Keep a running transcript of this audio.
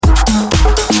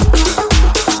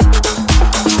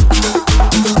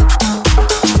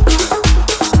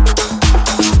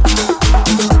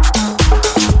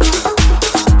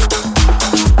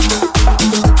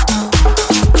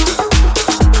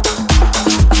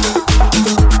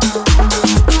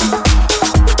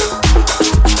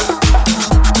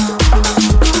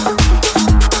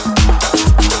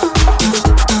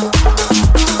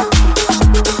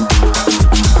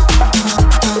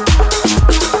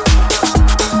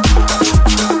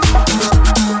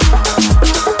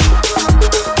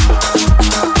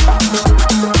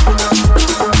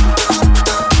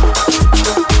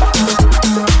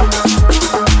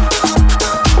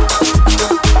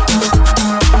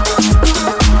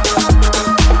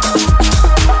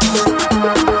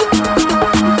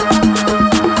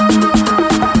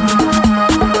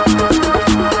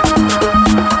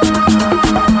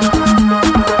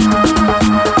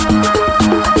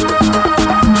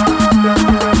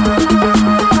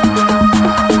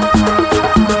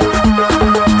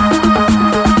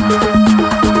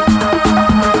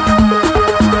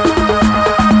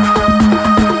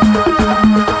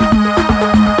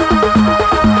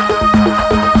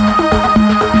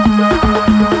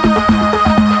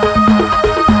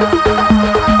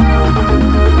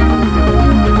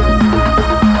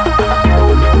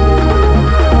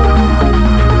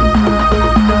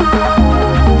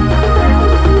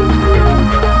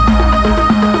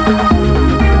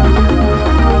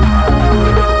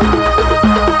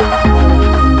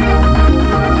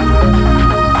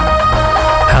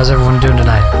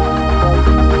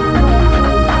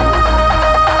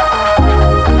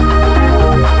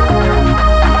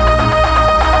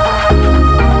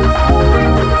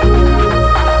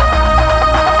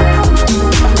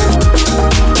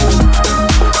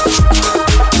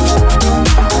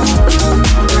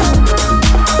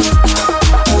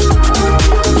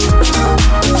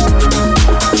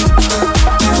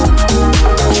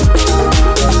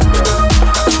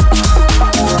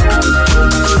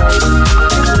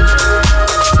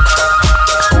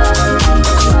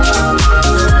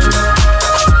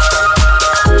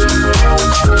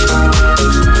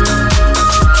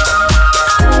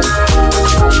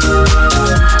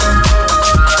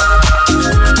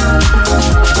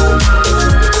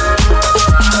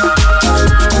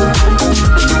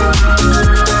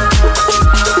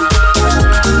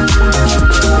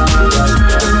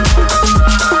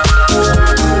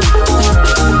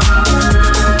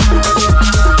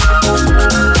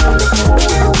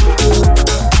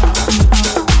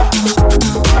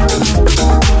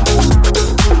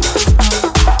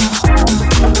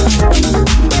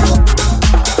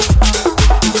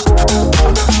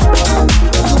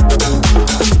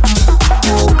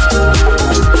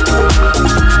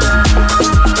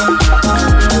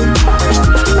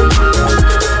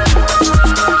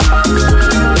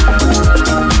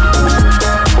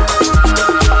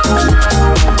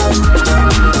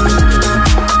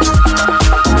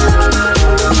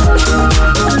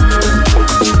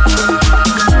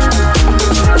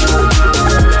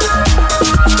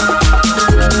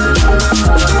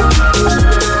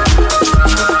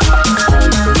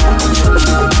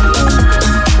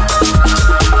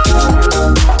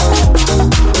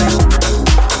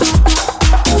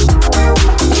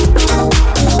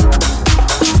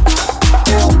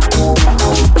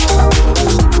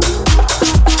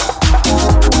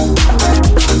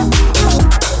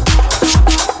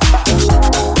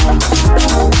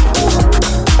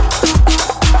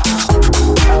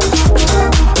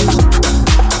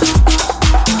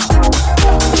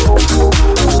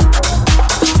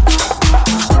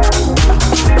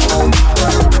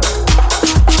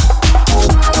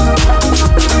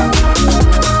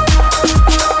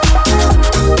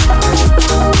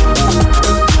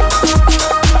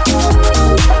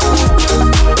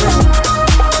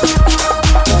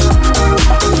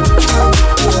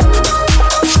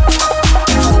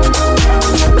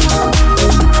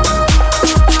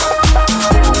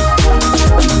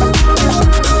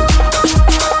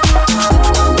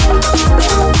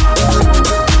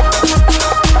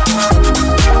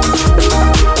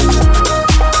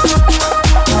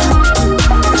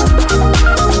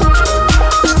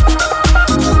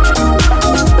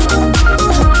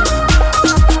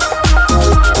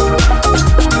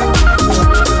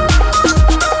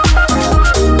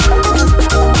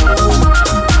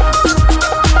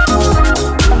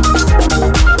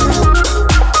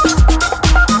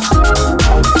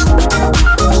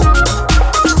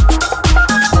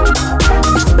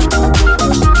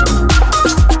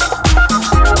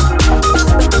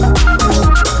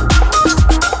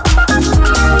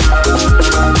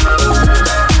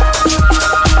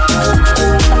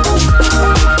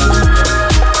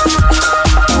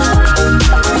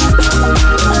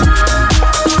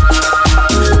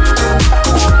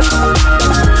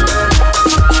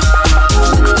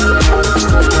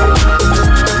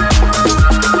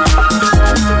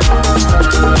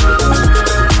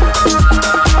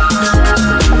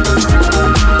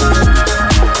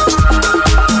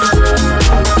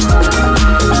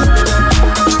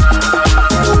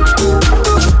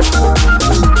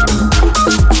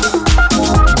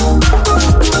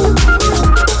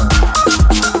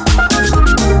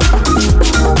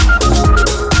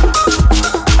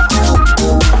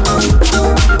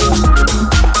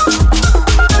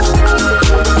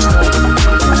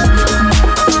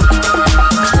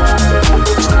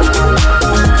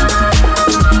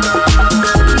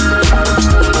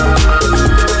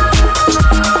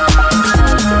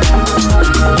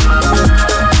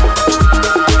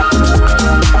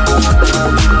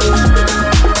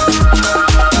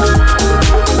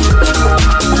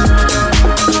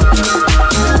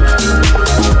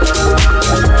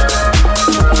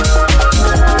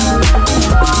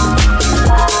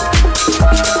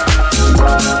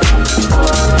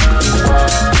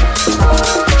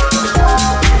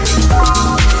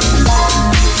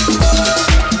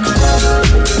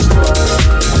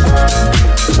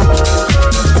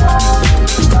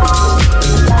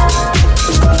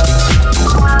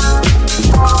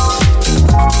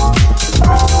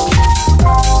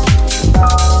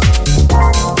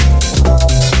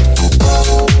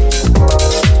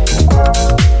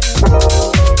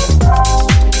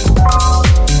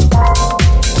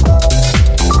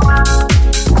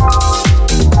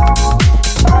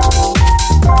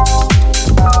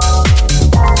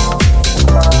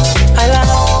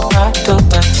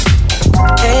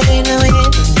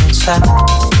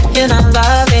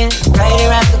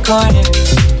corner,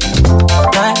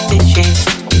 not this shit.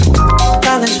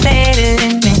 Colors faded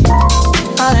in me.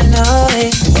 All I know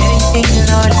is getting things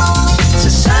in order.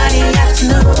 Society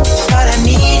afternoon, but I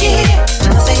need it.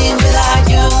 Nothing without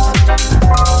you.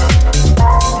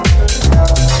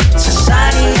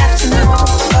 Society afternoon,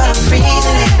 but I'm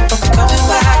freezing it. But we're coming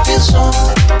back real soon.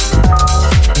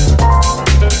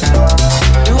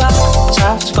 You are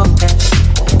soft spoken,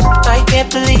 I can't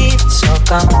believe it's so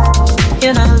calm.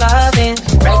 You're not loving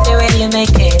right the way you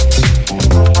make it.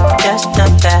 Just not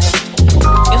that.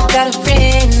 You've got a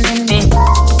friend in me,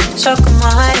 so come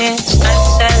on, it's time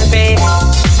to celebrate it.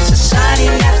 Society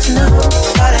afternoon,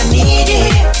 but I need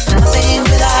it. Nothing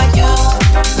without you.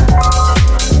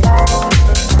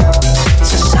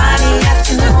 Society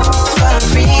afternoon, but I'm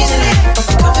freezing it. But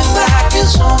we're coming back real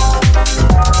soon.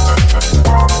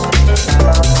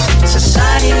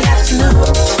 Society afternoon,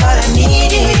 but I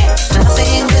need it.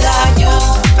 Nothing without you.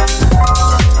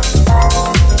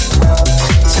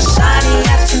 Society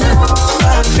afternoon,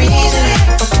 but I'm freezing it.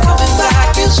 But we're coming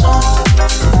back real soon.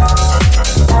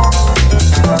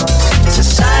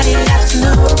 Society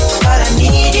afternoon, but I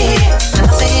need it.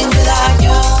 Nothing without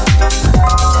you.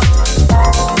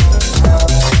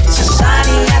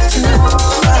 Society afternoon,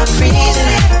 but I'm freezing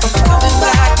it. But we're coming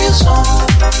back real soon.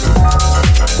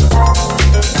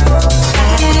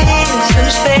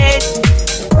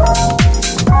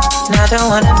 And I don't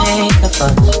wanna make a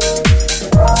fuss.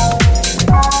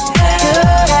 You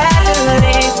had to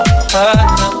leave.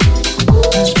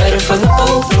 It's better for the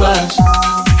both of us.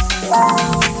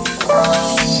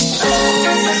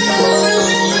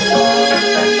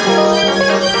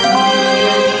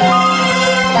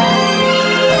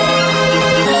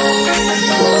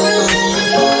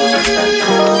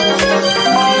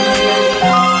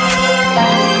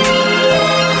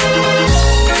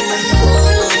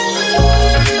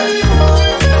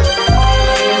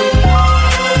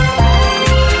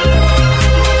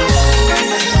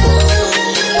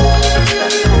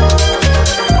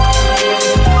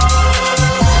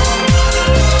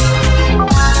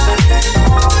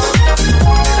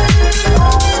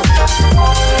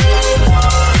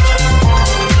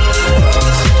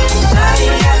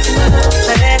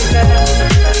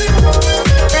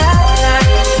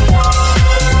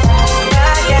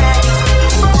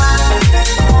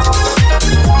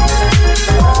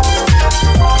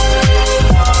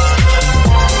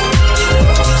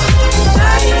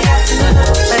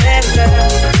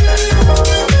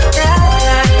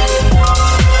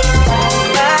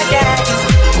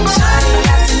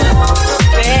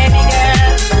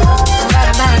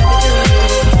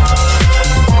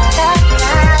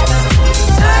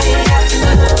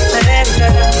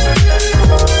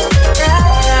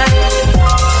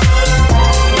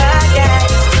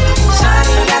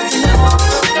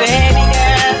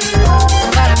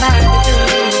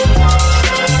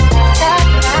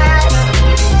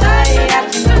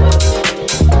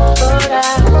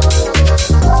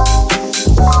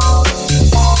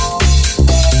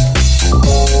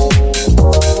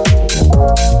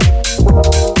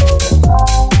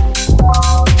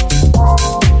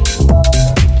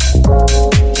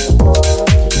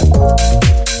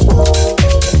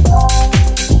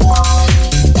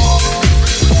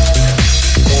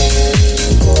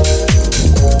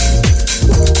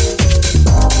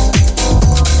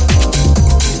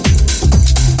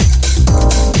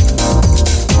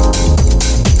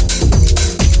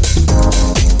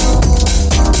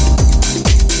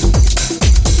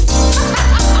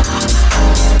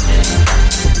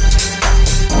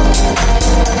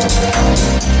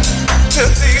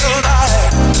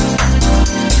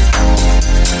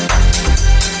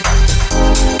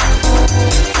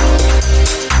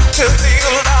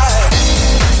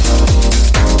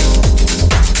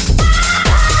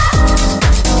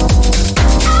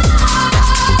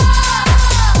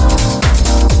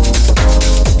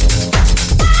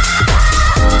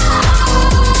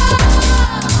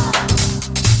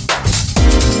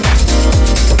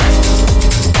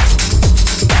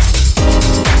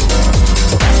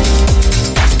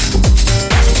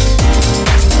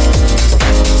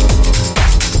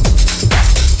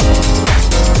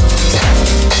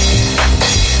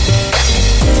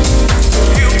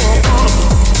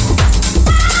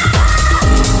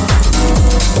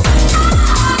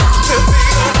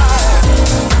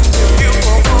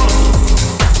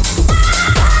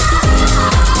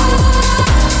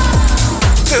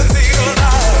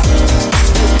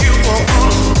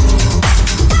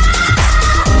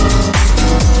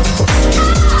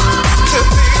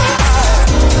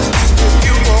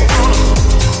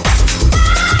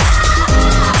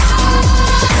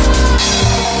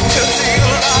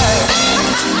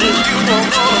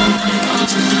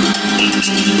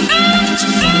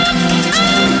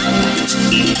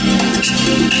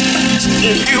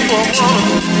 If you want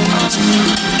one,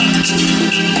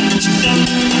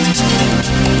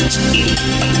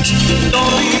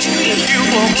 don't leave. If you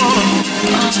want one,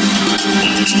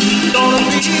 don't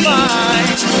be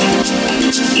mine.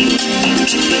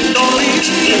 Don't leave.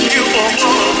 If you want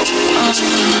one,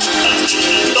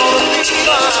 don't be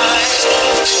mine.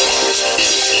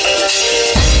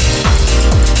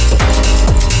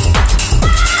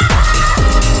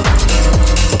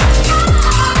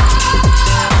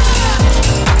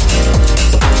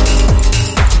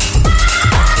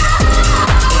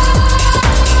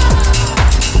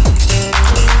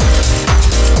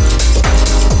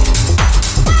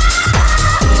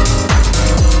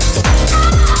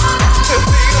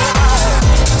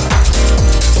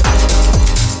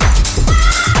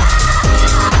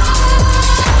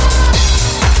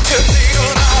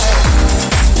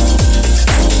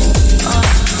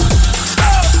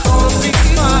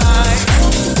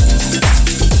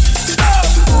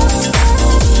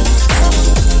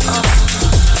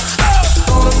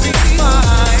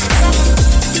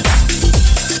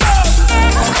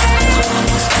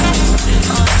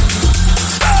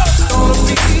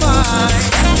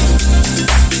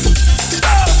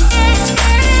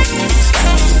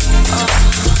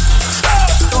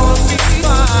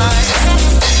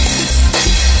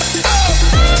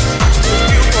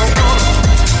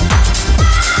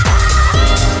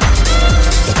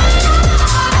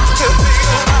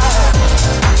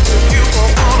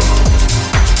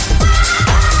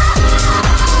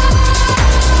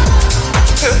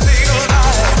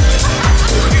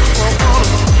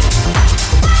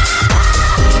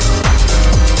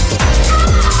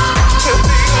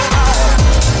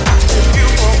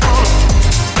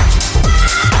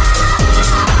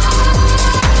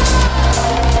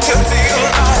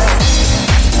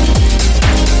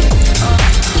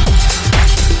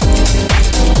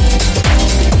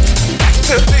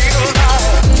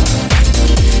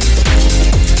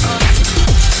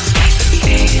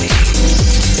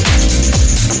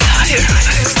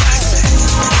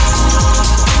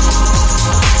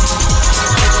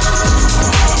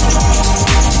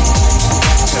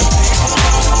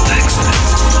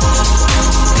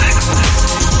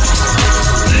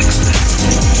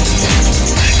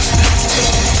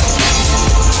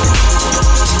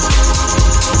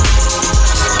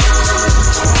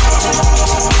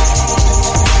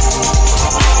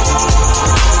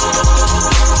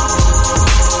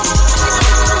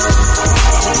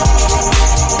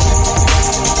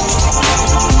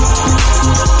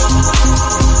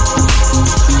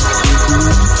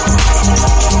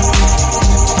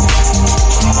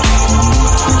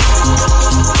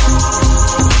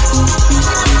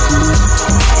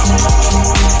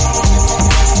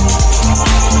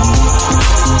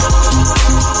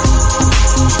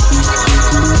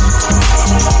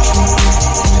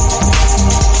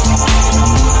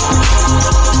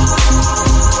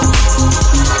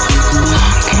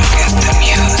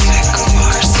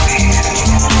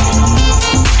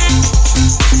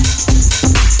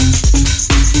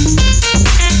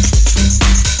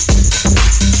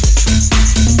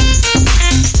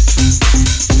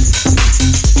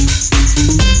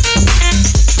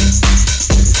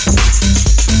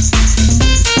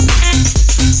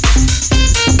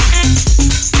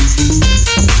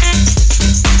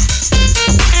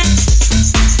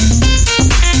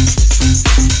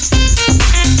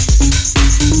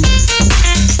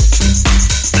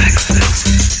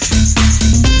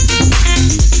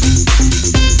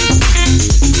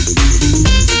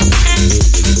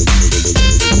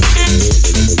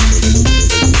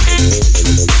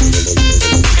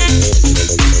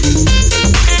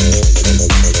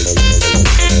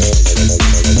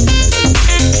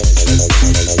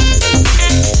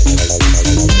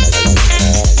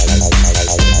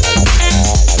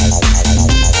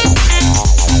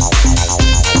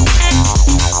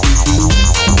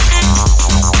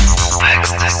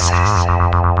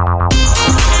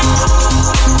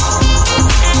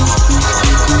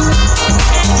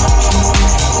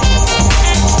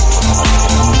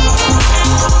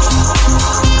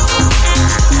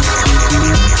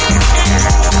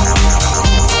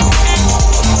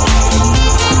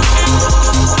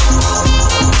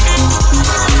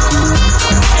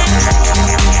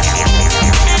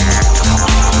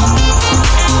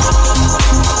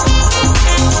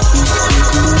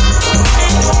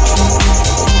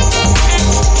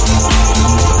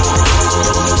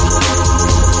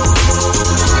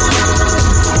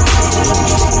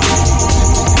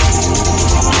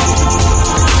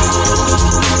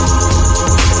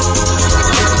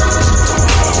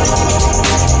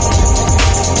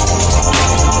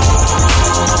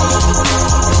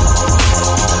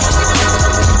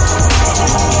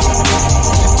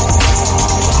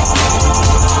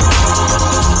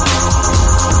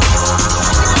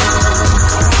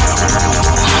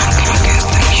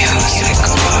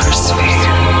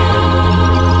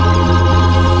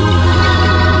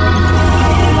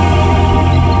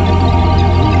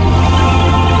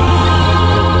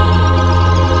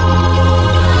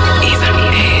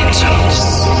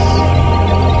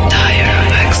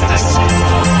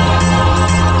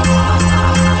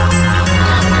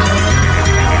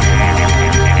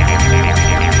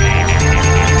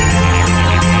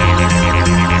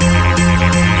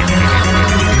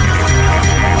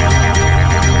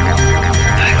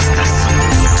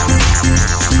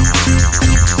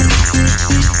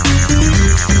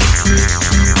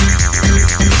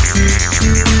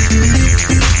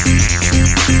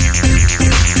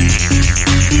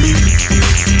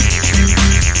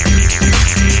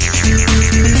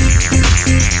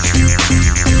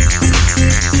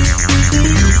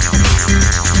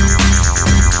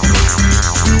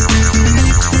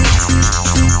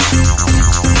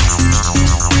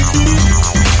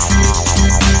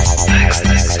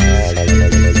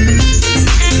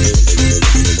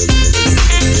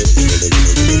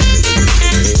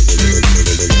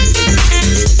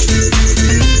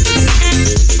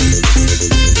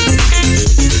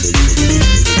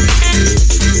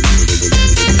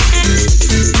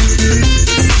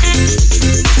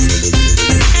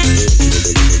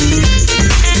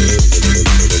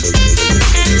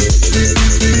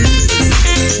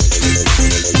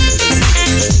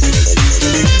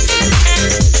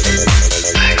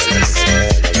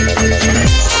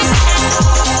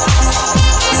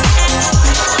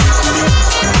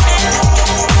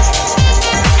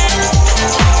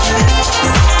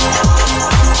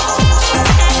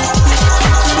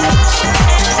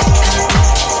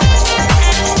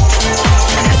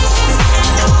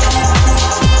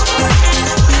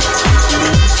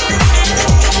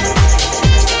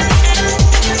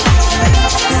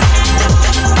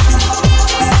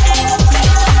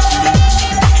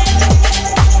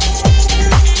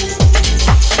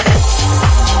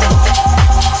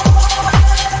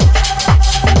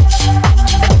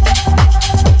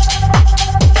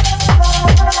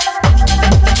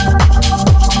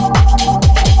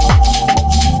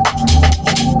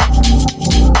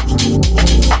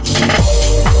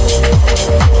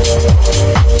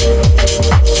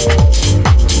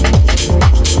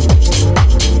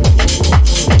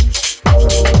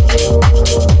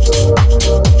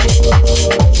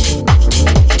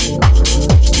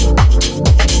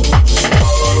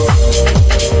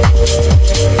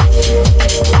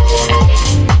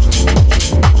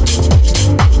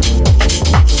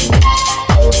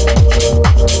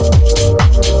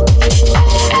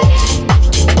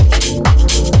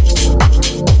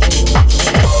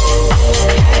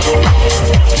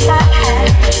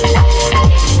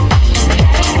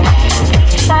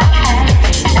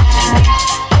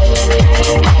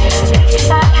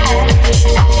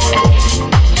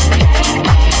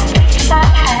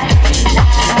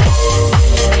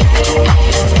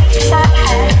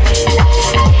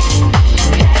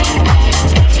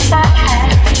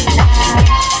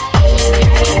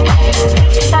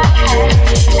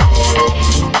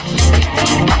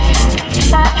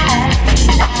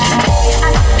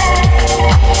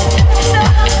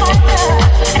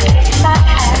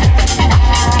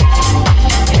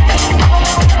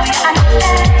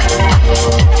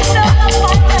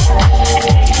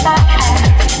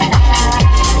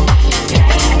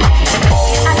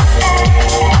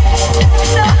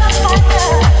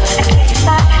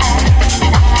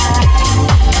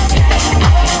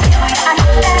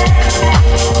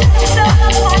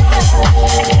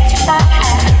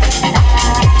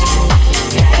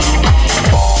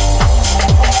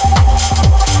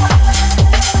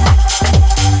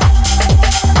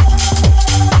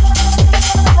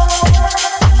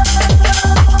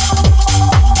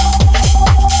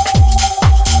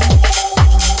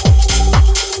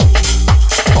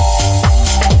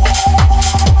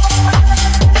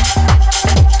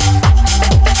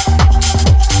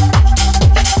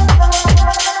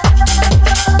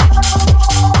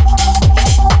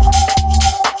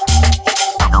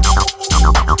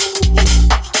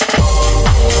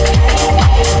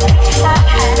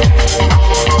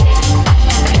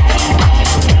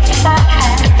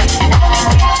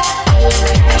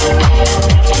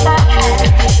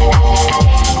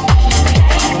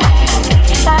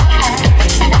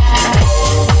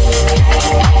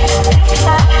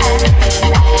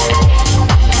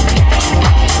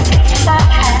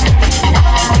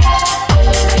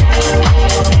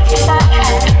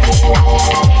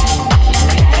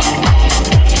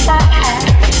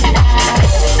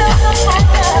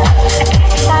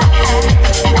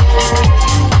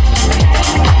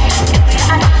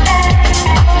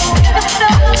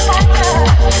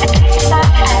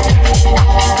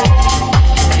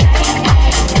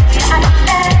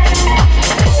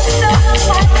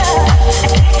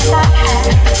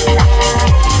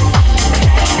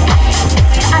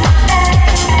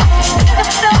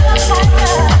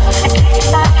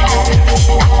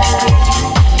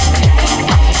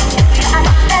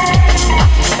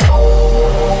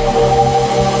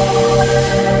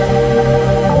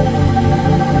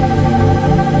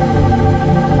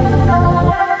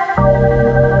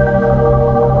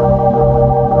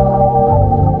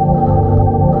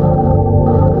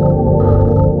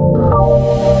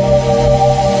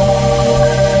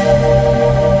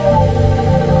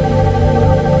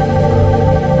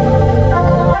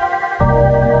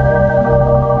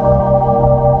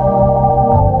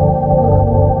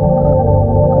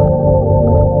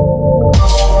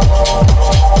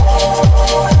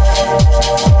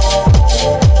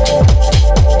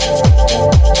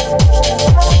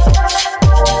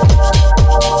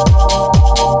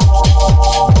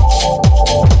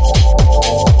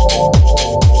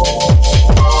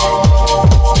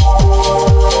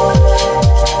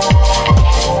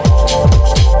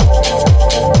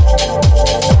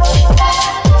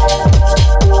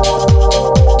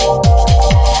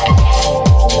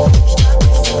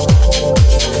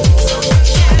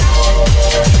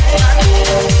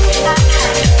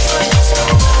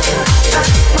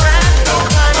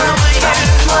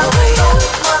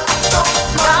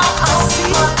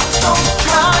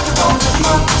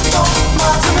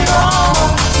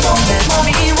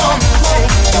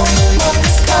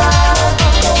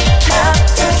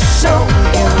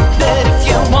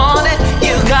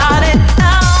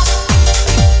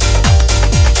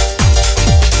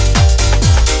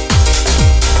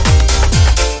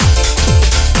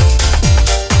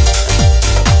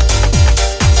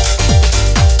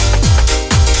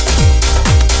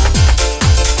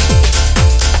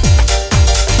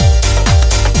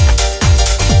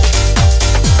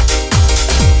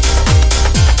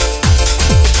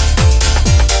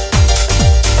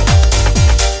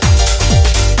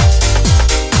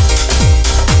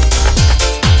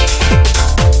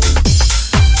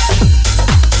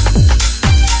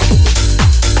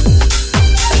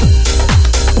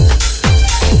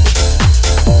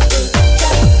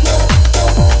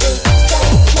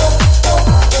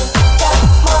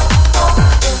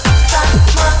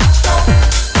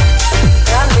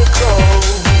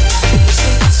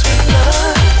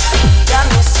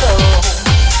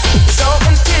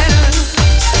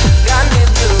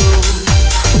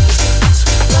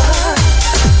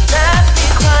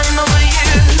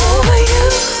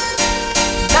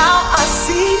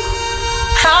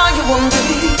 won't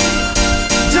be.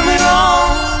 Do me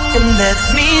wrong and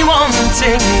left me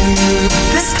wanting you.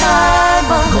 This time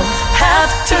I'm gonna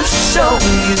have to show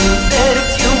you that if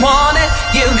you want it,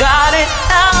 you got it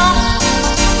now.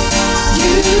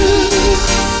 You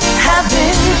have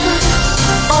been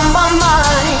on my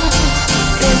mind,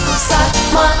 inside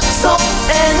my soul,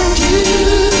 and you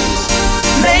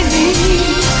made me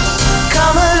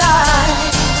come alive.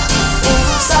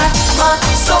 Inside my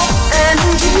soul, and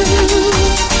you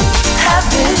have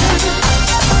been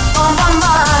on my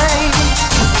mind,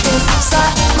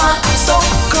 inside my soul,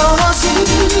 'cause you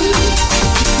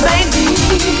made me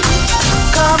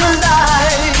come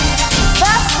alive.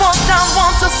 That's what I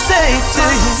want to say to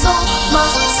you. My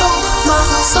soul, my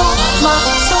soul, my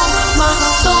soul, my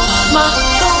soul, my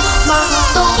soul, my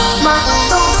soul, my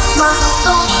soul, my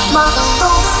soul, my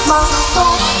soul, my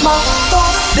soul, my soul.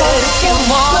 That if you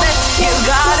want it, you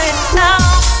got it now.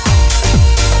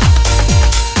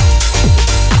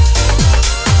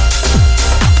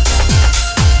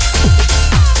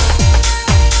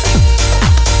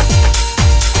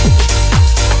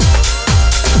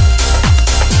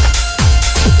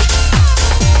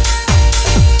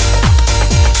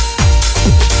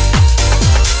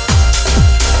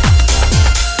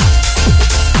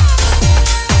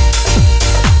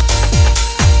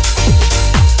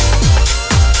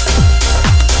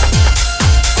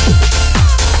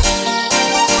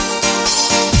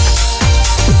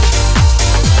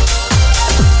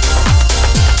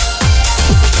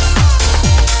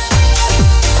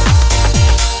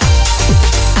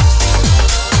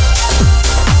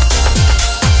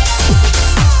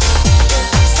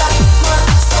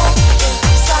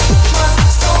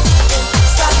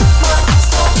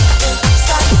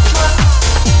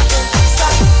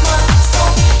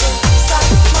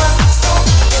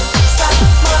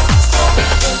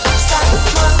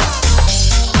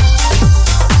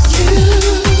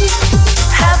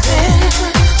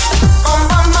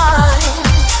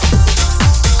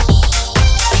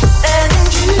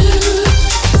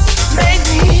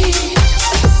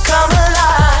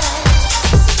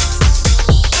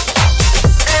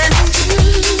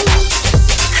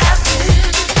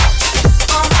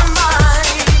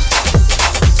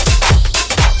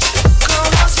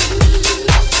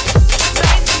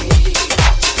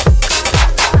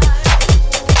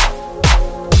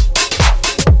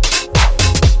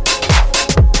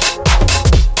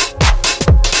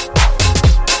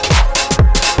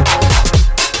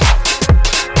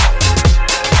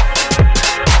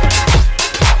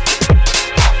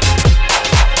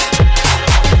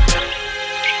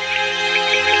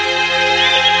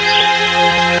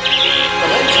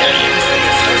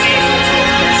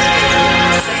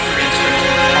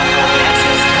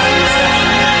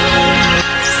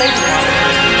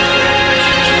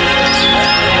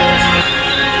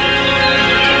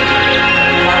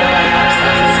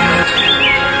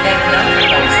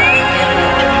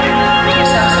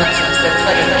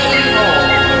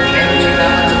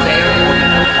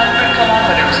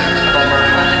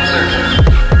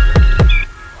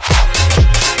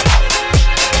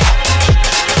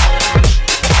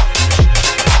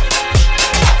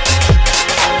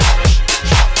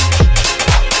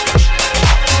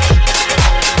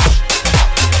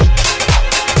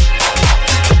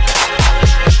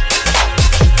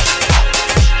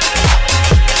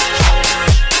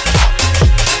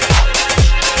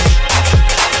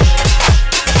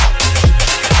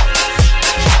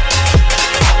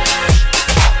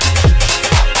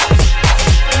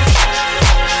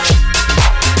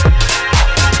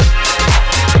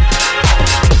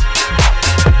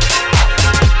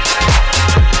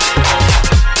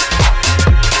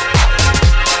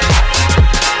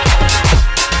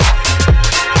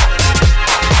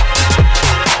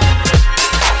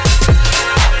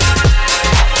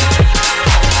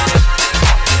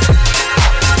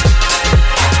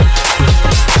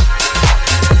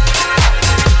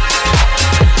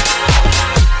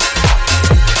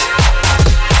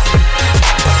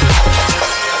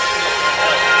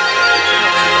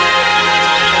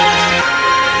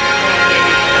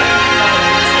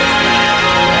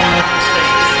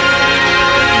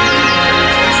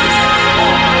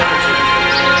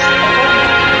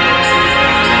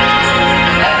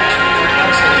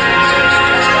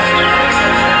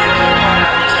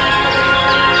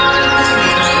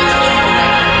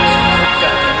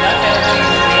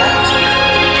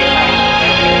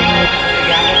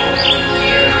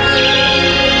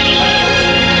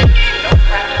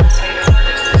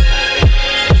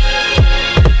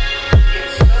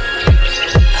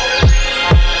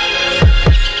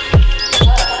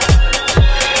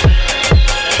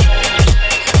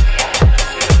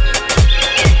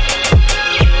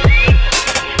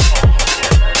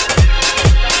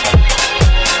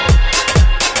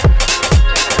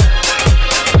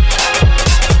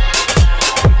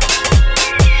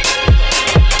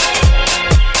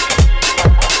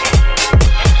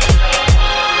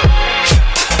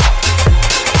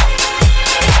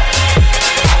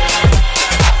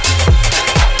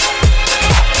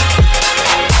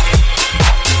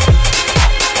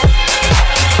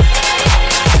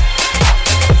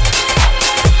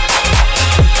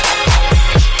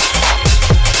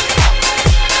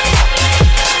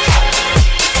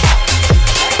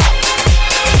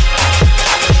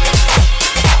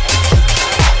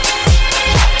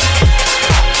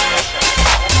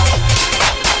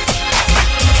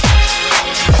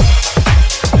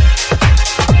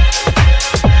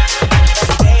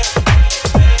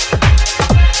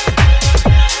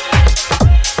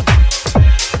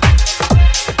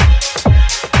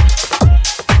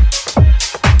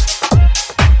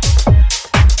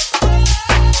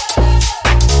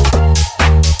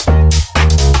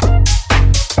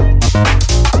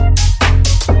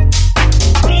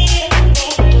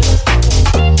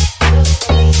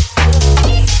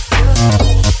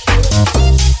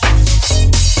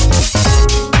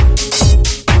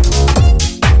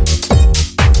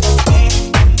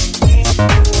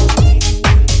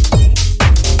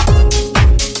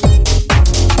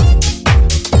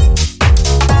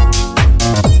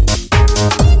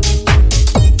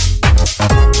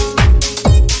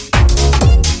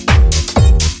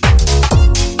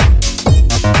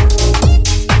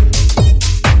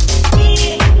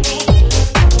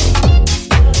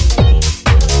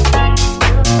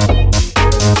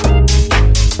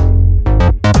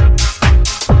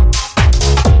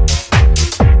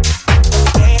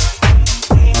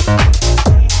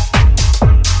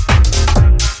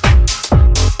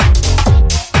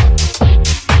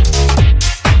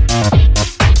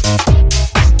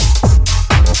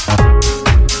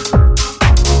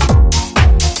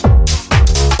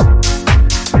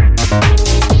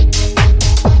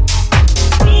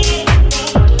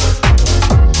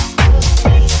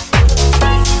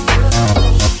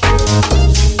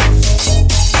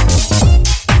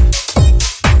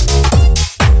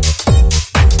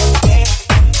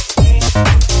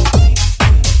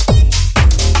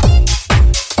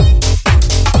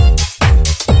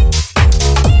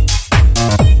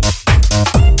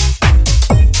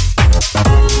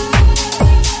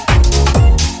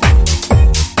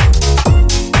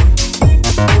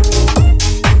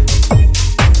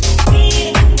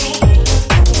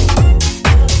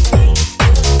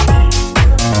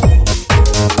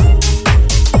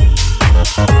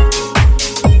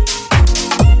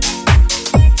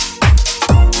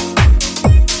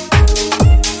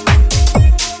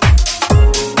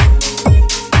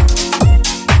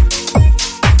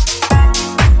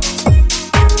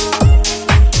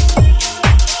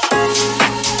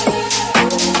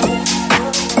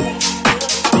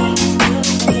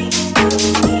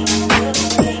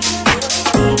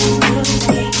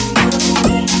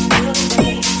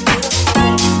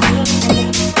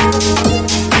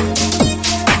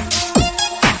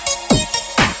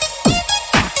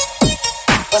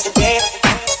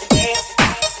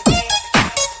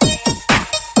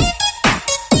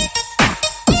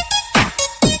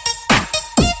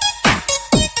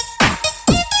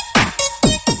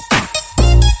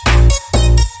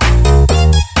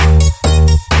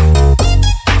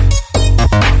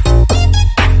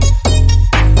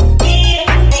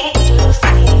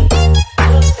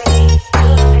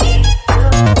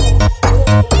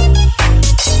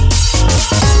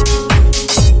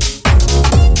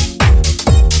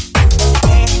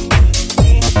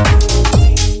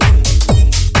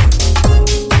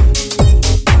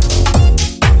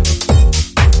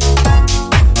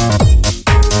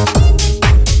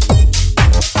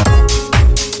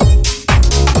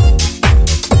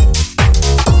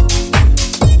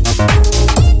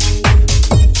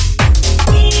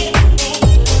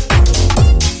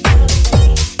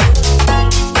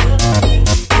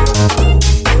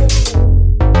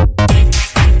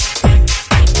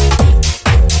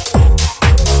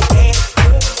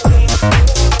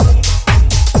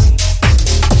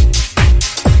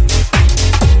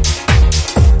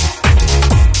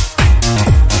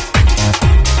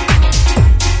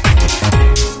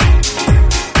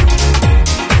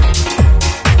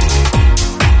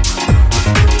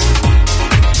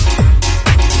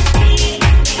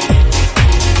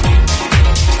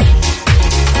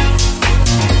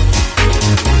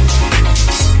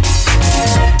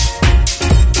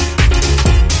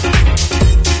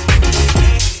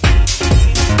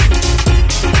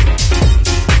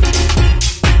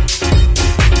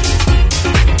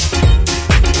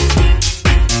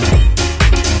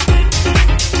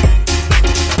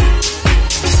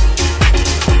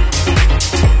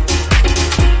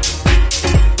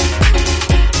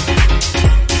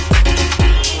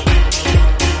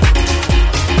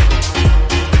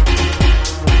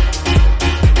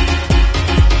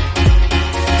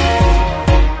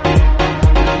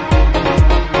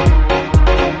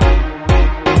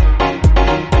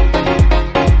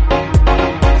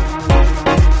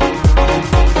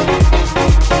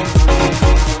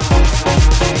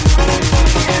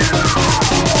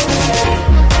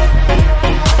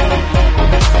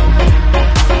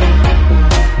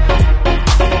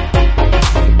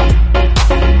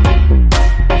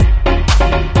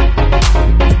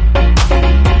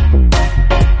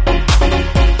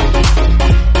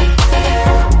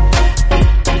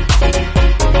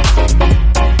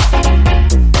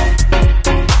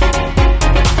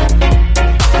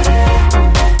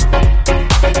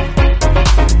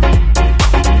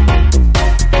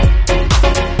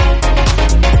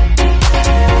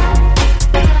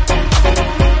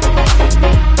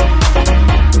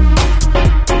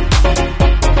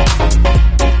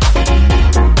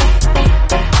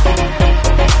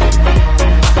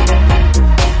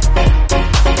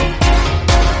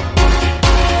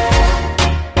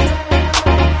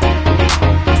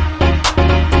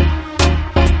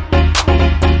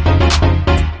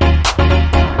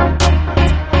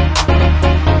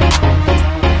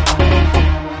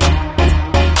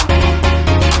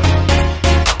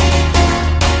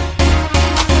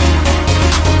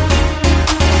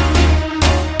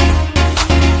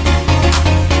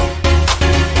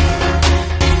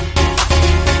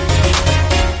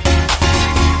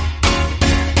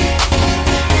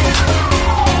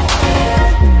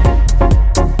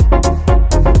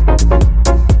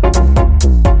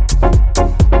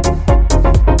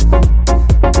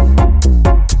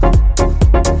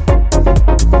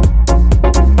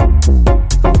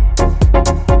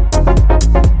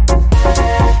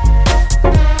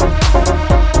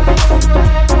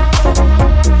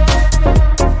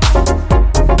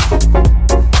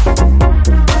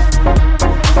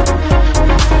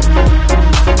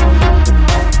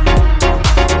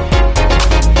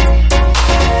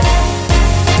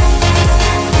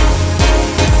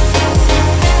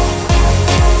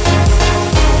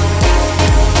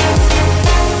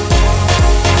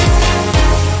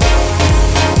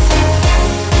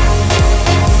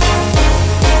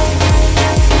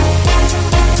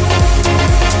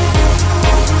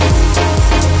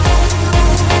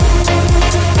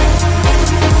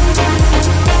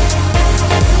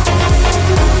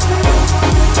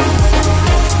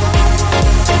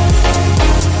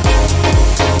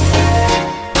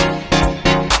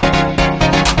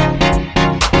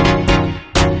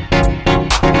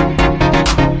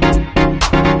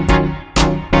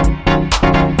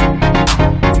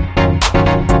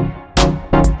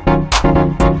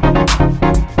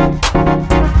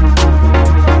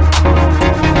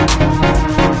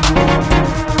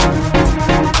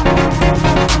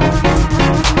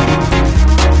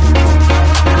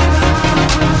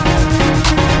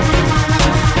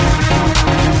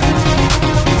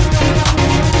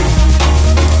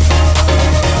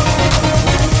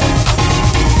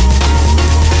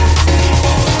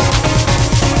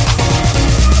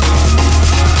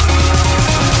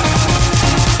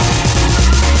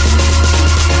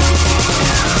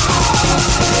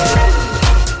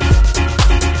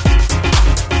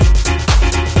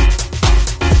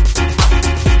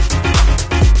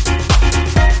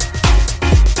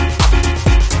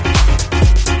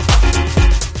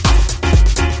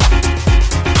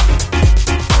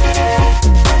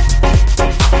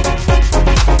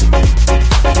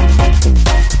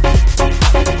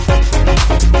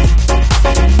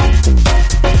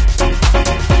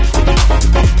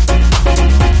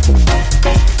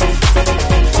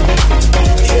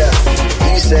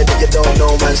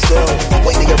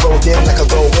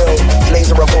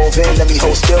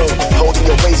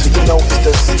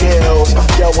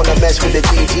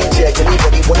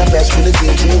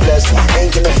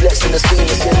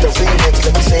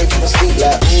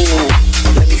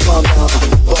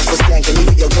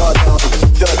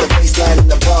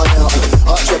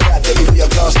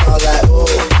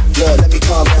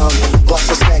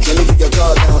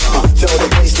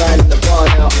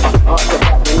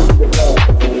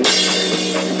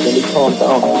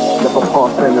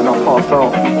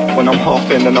 When I'm half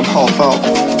in and I'm half out.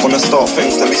 Wanna start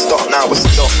things, let me start now, it's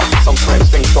not. Sometimes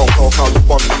things don't go how you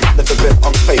want. Never been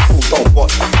unfaithful, don't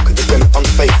watch. Could've been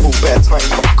unfaithful bare times,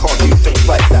 but I can't do things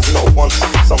like that not once.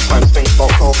 Sometimes things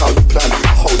don't go how you plan.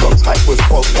 I hold on tight with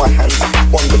both my hands.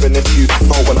 Wondering if you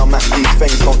know when I'm at these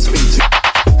things, don't speak to.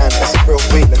 And that's a real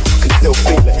feeling, I can still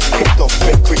feel it. Kicked off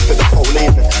big grief for the whole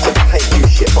evening. Said I hate you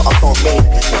shit, but I don't mean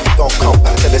it. If you don't come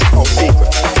back, then it's no secret.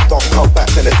 If you don't come back,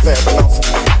 then it's fair enough.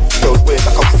 Feels weird,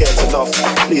 like I'm scared to love.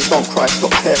 Please don't cry, stop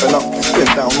tearing up. Been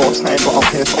down more time, but I'm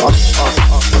here for us.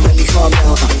 Let me calm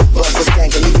down, bust the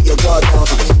skank and leave your guard down.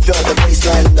 Feel the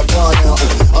bassline in the bar now.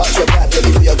 Arch your back,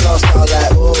 baby, put your glass down like,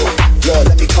 oh. Look,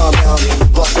 let me calm down,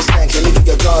 bust the skank and leave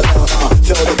your guard down.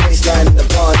 Feel the bassline in the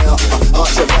bar now.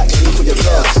 Arch your back, baby, put your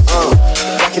glass.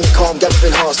 Back in the calm,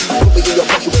 gathering hearts. Put me in your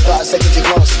pocket without a secondary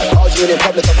glance. Arguing in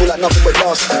public, I feel like nothing but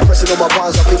loss. Pressing on my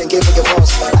buns, I'm feeling gay for your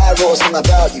advance. I wrote a song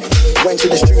about you. Went to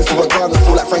the street for a gun, I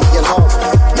feel like Frankie and Half.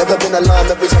 Never been alarmed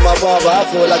every time I bar, but I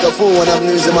feel like a fool when I'm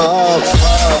losing my arm.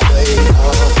 Halfway,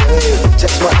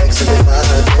 text my ex and in my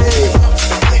day.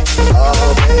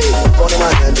 Halfway, phone in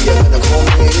my hand, you're gonna call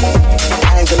me.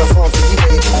 I ain't gonna front for you,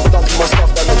 babe. Dumping my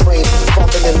stuff down the drain.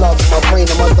 Fucking in love with my brain,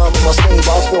 I'm undone with my stain,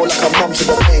 but I feel like I'm numb to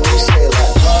the pain. You say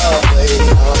like halfway,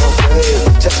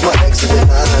 text my ex and in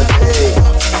my day.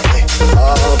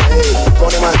 Halfway,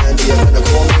 phone in my hand, you're gonna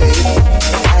call me.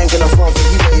 I ain't gonna front for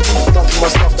you, babe. Dumping my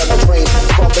stuff down the drain.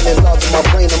 Fucking in love with my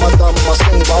brain, I'm undone with my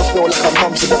stain, but I feel like I'm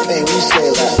numb to the pain. You say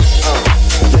like,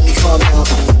 let me calm down,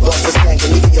 bust the skank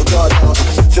and leave your guard down.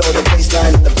 Feel the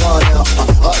bassline in the bar now.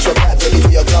 Arch your back, baby,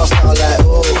 put your glass down like,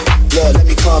 oh. Look, let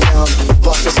me calm down,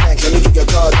 bust the skank and leave your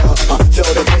guard down. Feel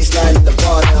the bassline in the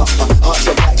bar now. Arch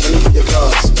your back and leave your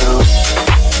glass down.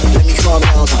 Let me calm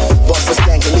down, bust the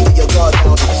skank and leave your guard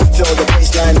down. Feel the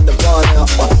bassline in the bar now.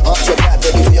 Arch your back,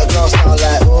 baby, put your glass down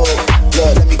like, oh.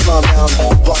 Look, let me calm down,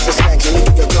 bust the skank and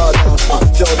leave your guard down.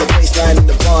 Feel the bassline in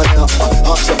the bar now.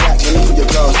 Arch your back and leave your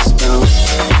glass down.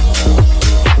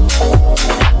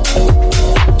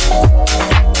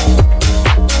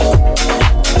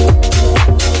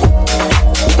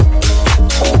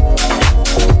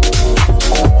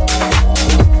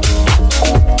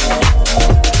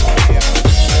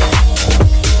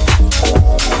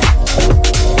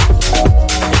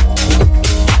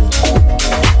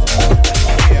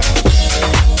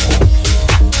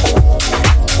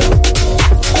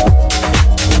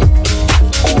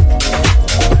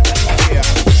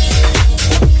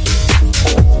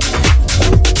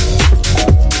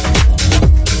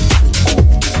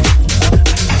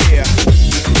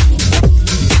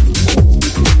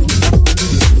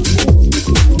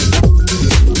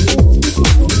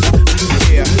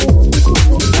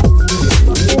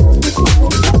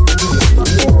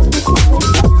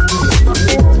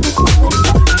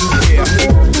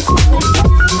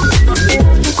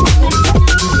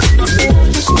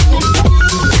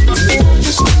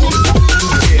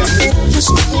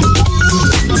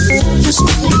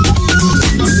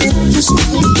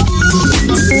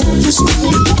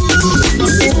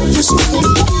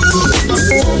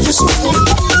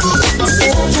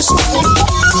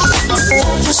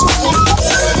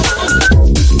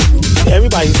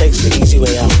 Everybody takes the easy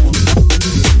way out.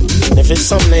 And if it's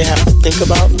something they have to think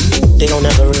about, they don't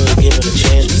ever really give it a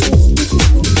chance.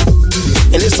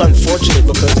 And it's unfortunate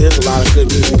because there's a lot of good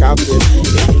music out there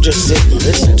if you just sit and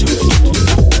listen to it.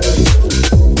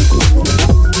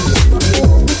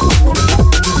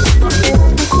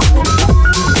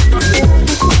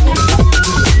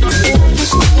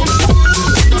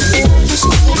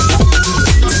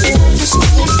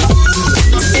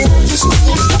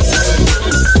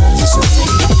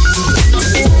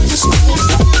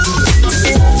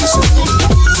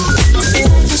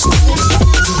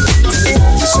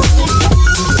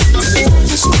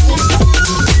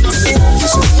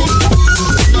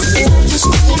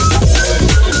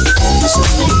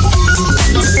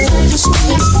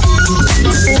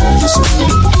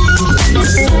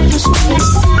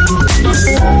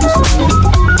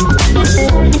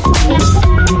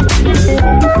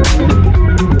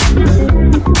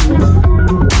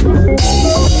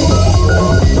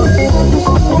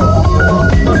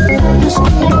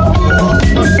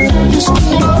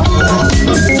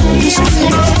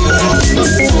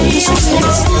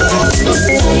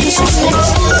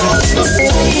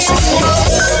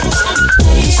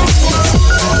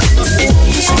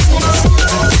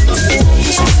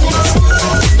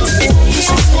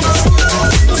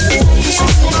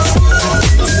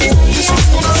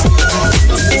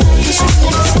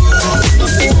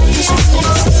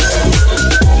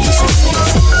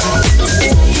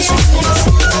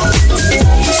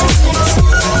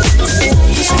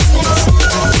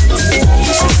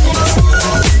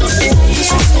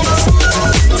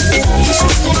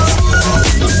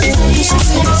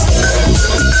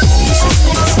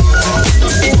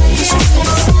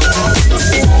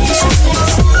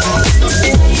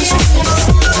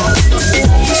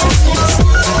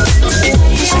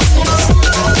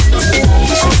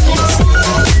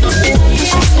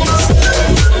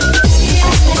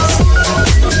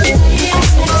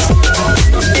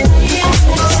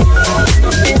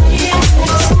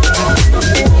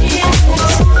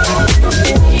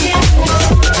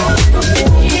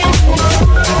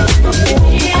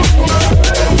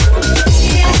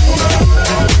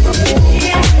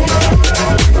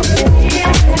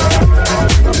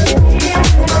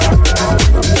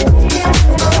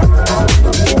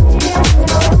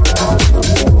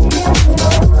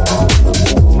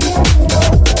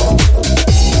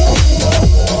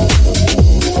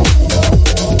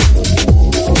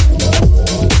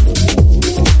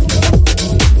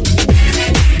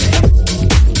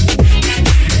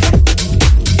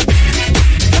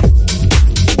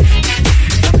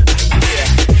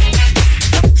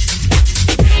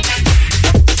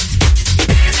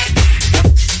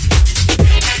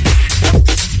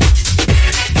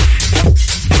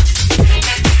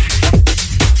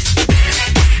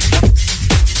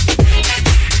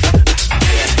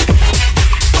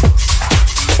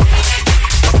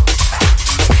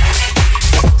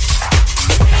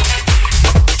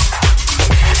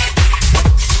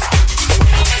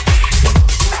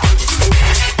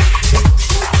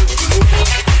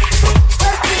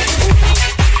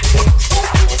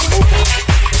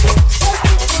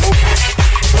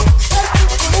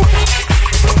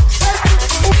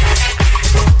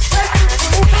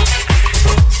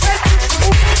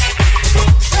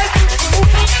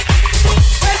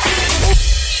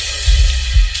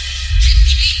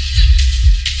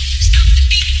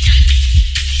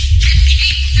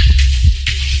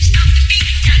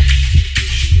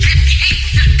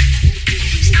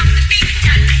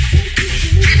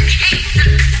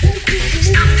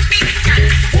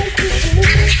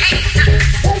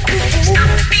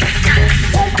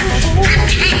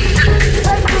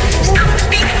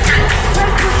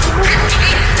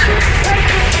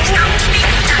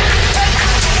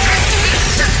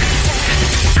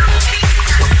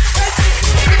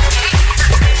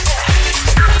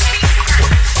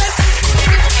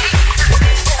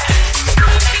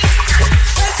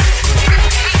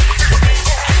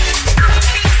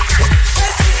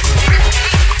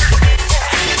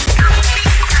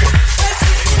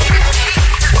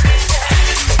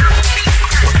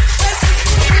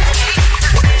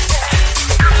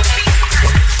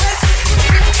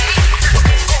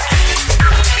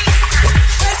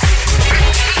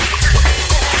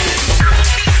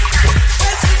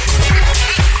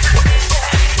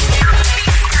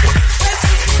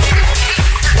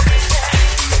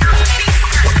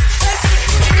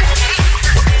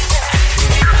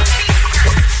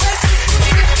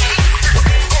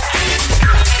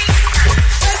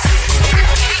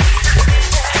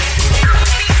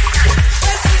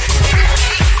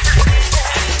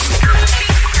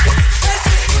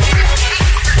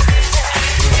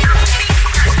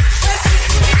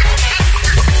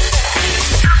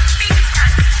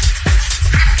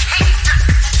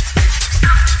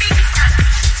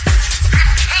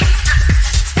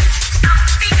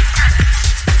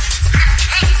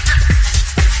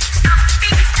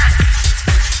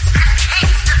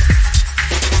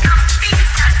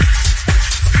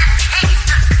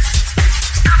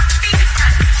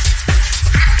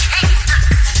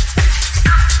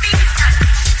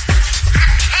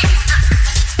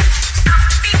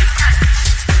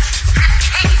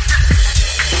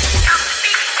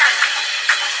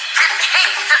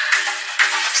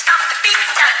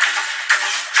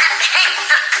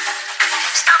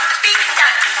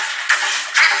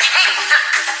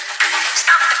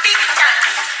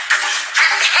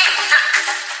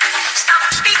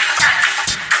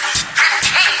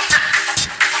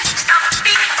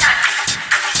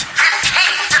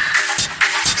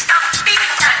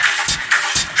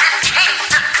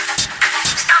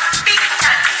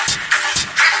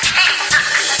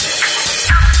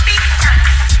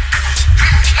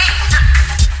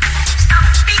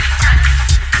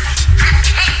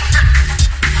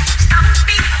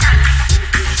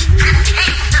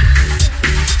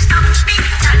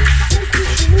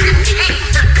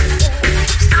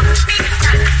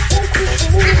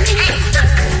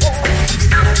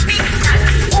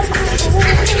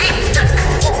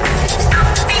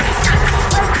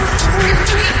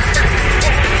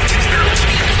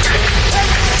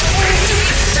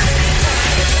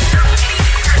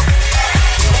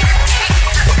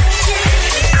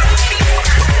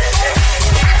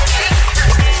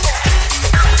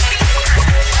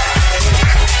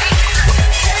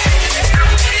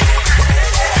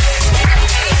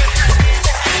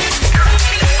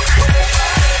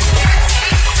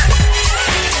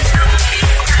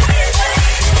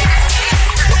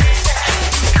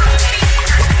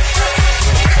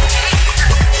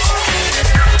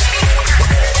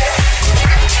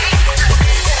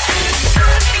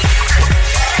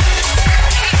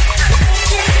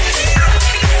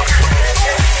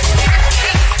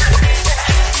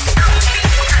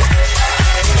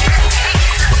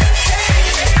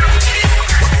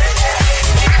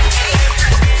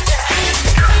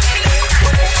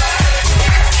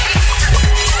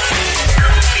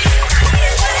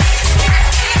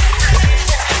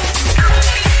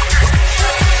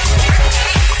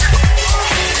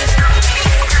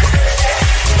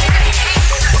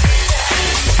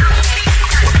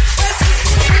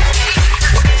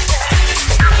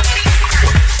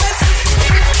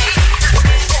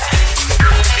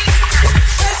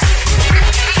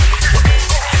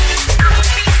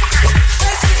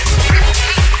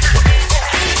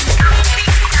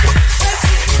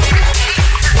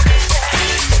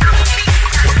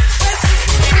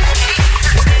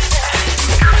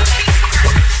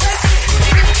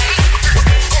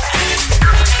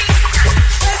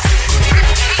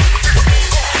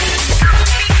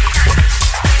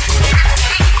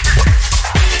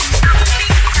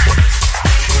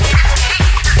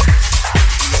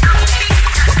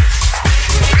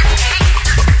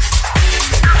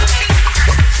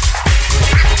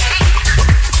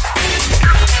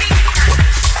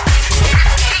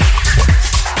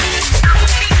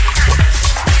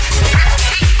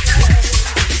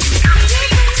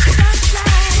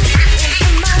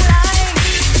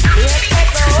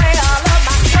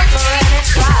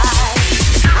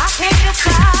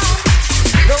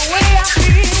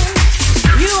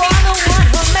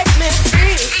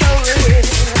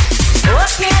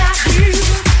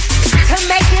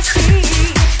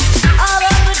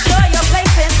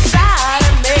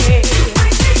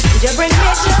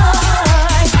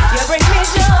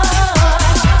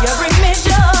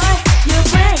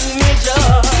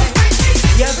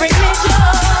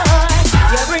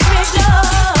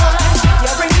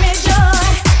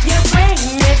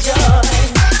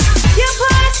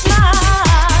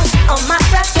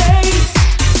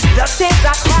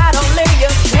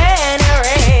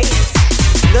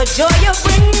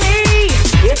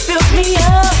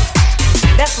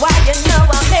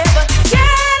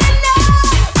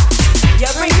 You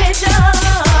bring me joy.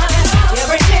 You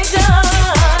bring me joy.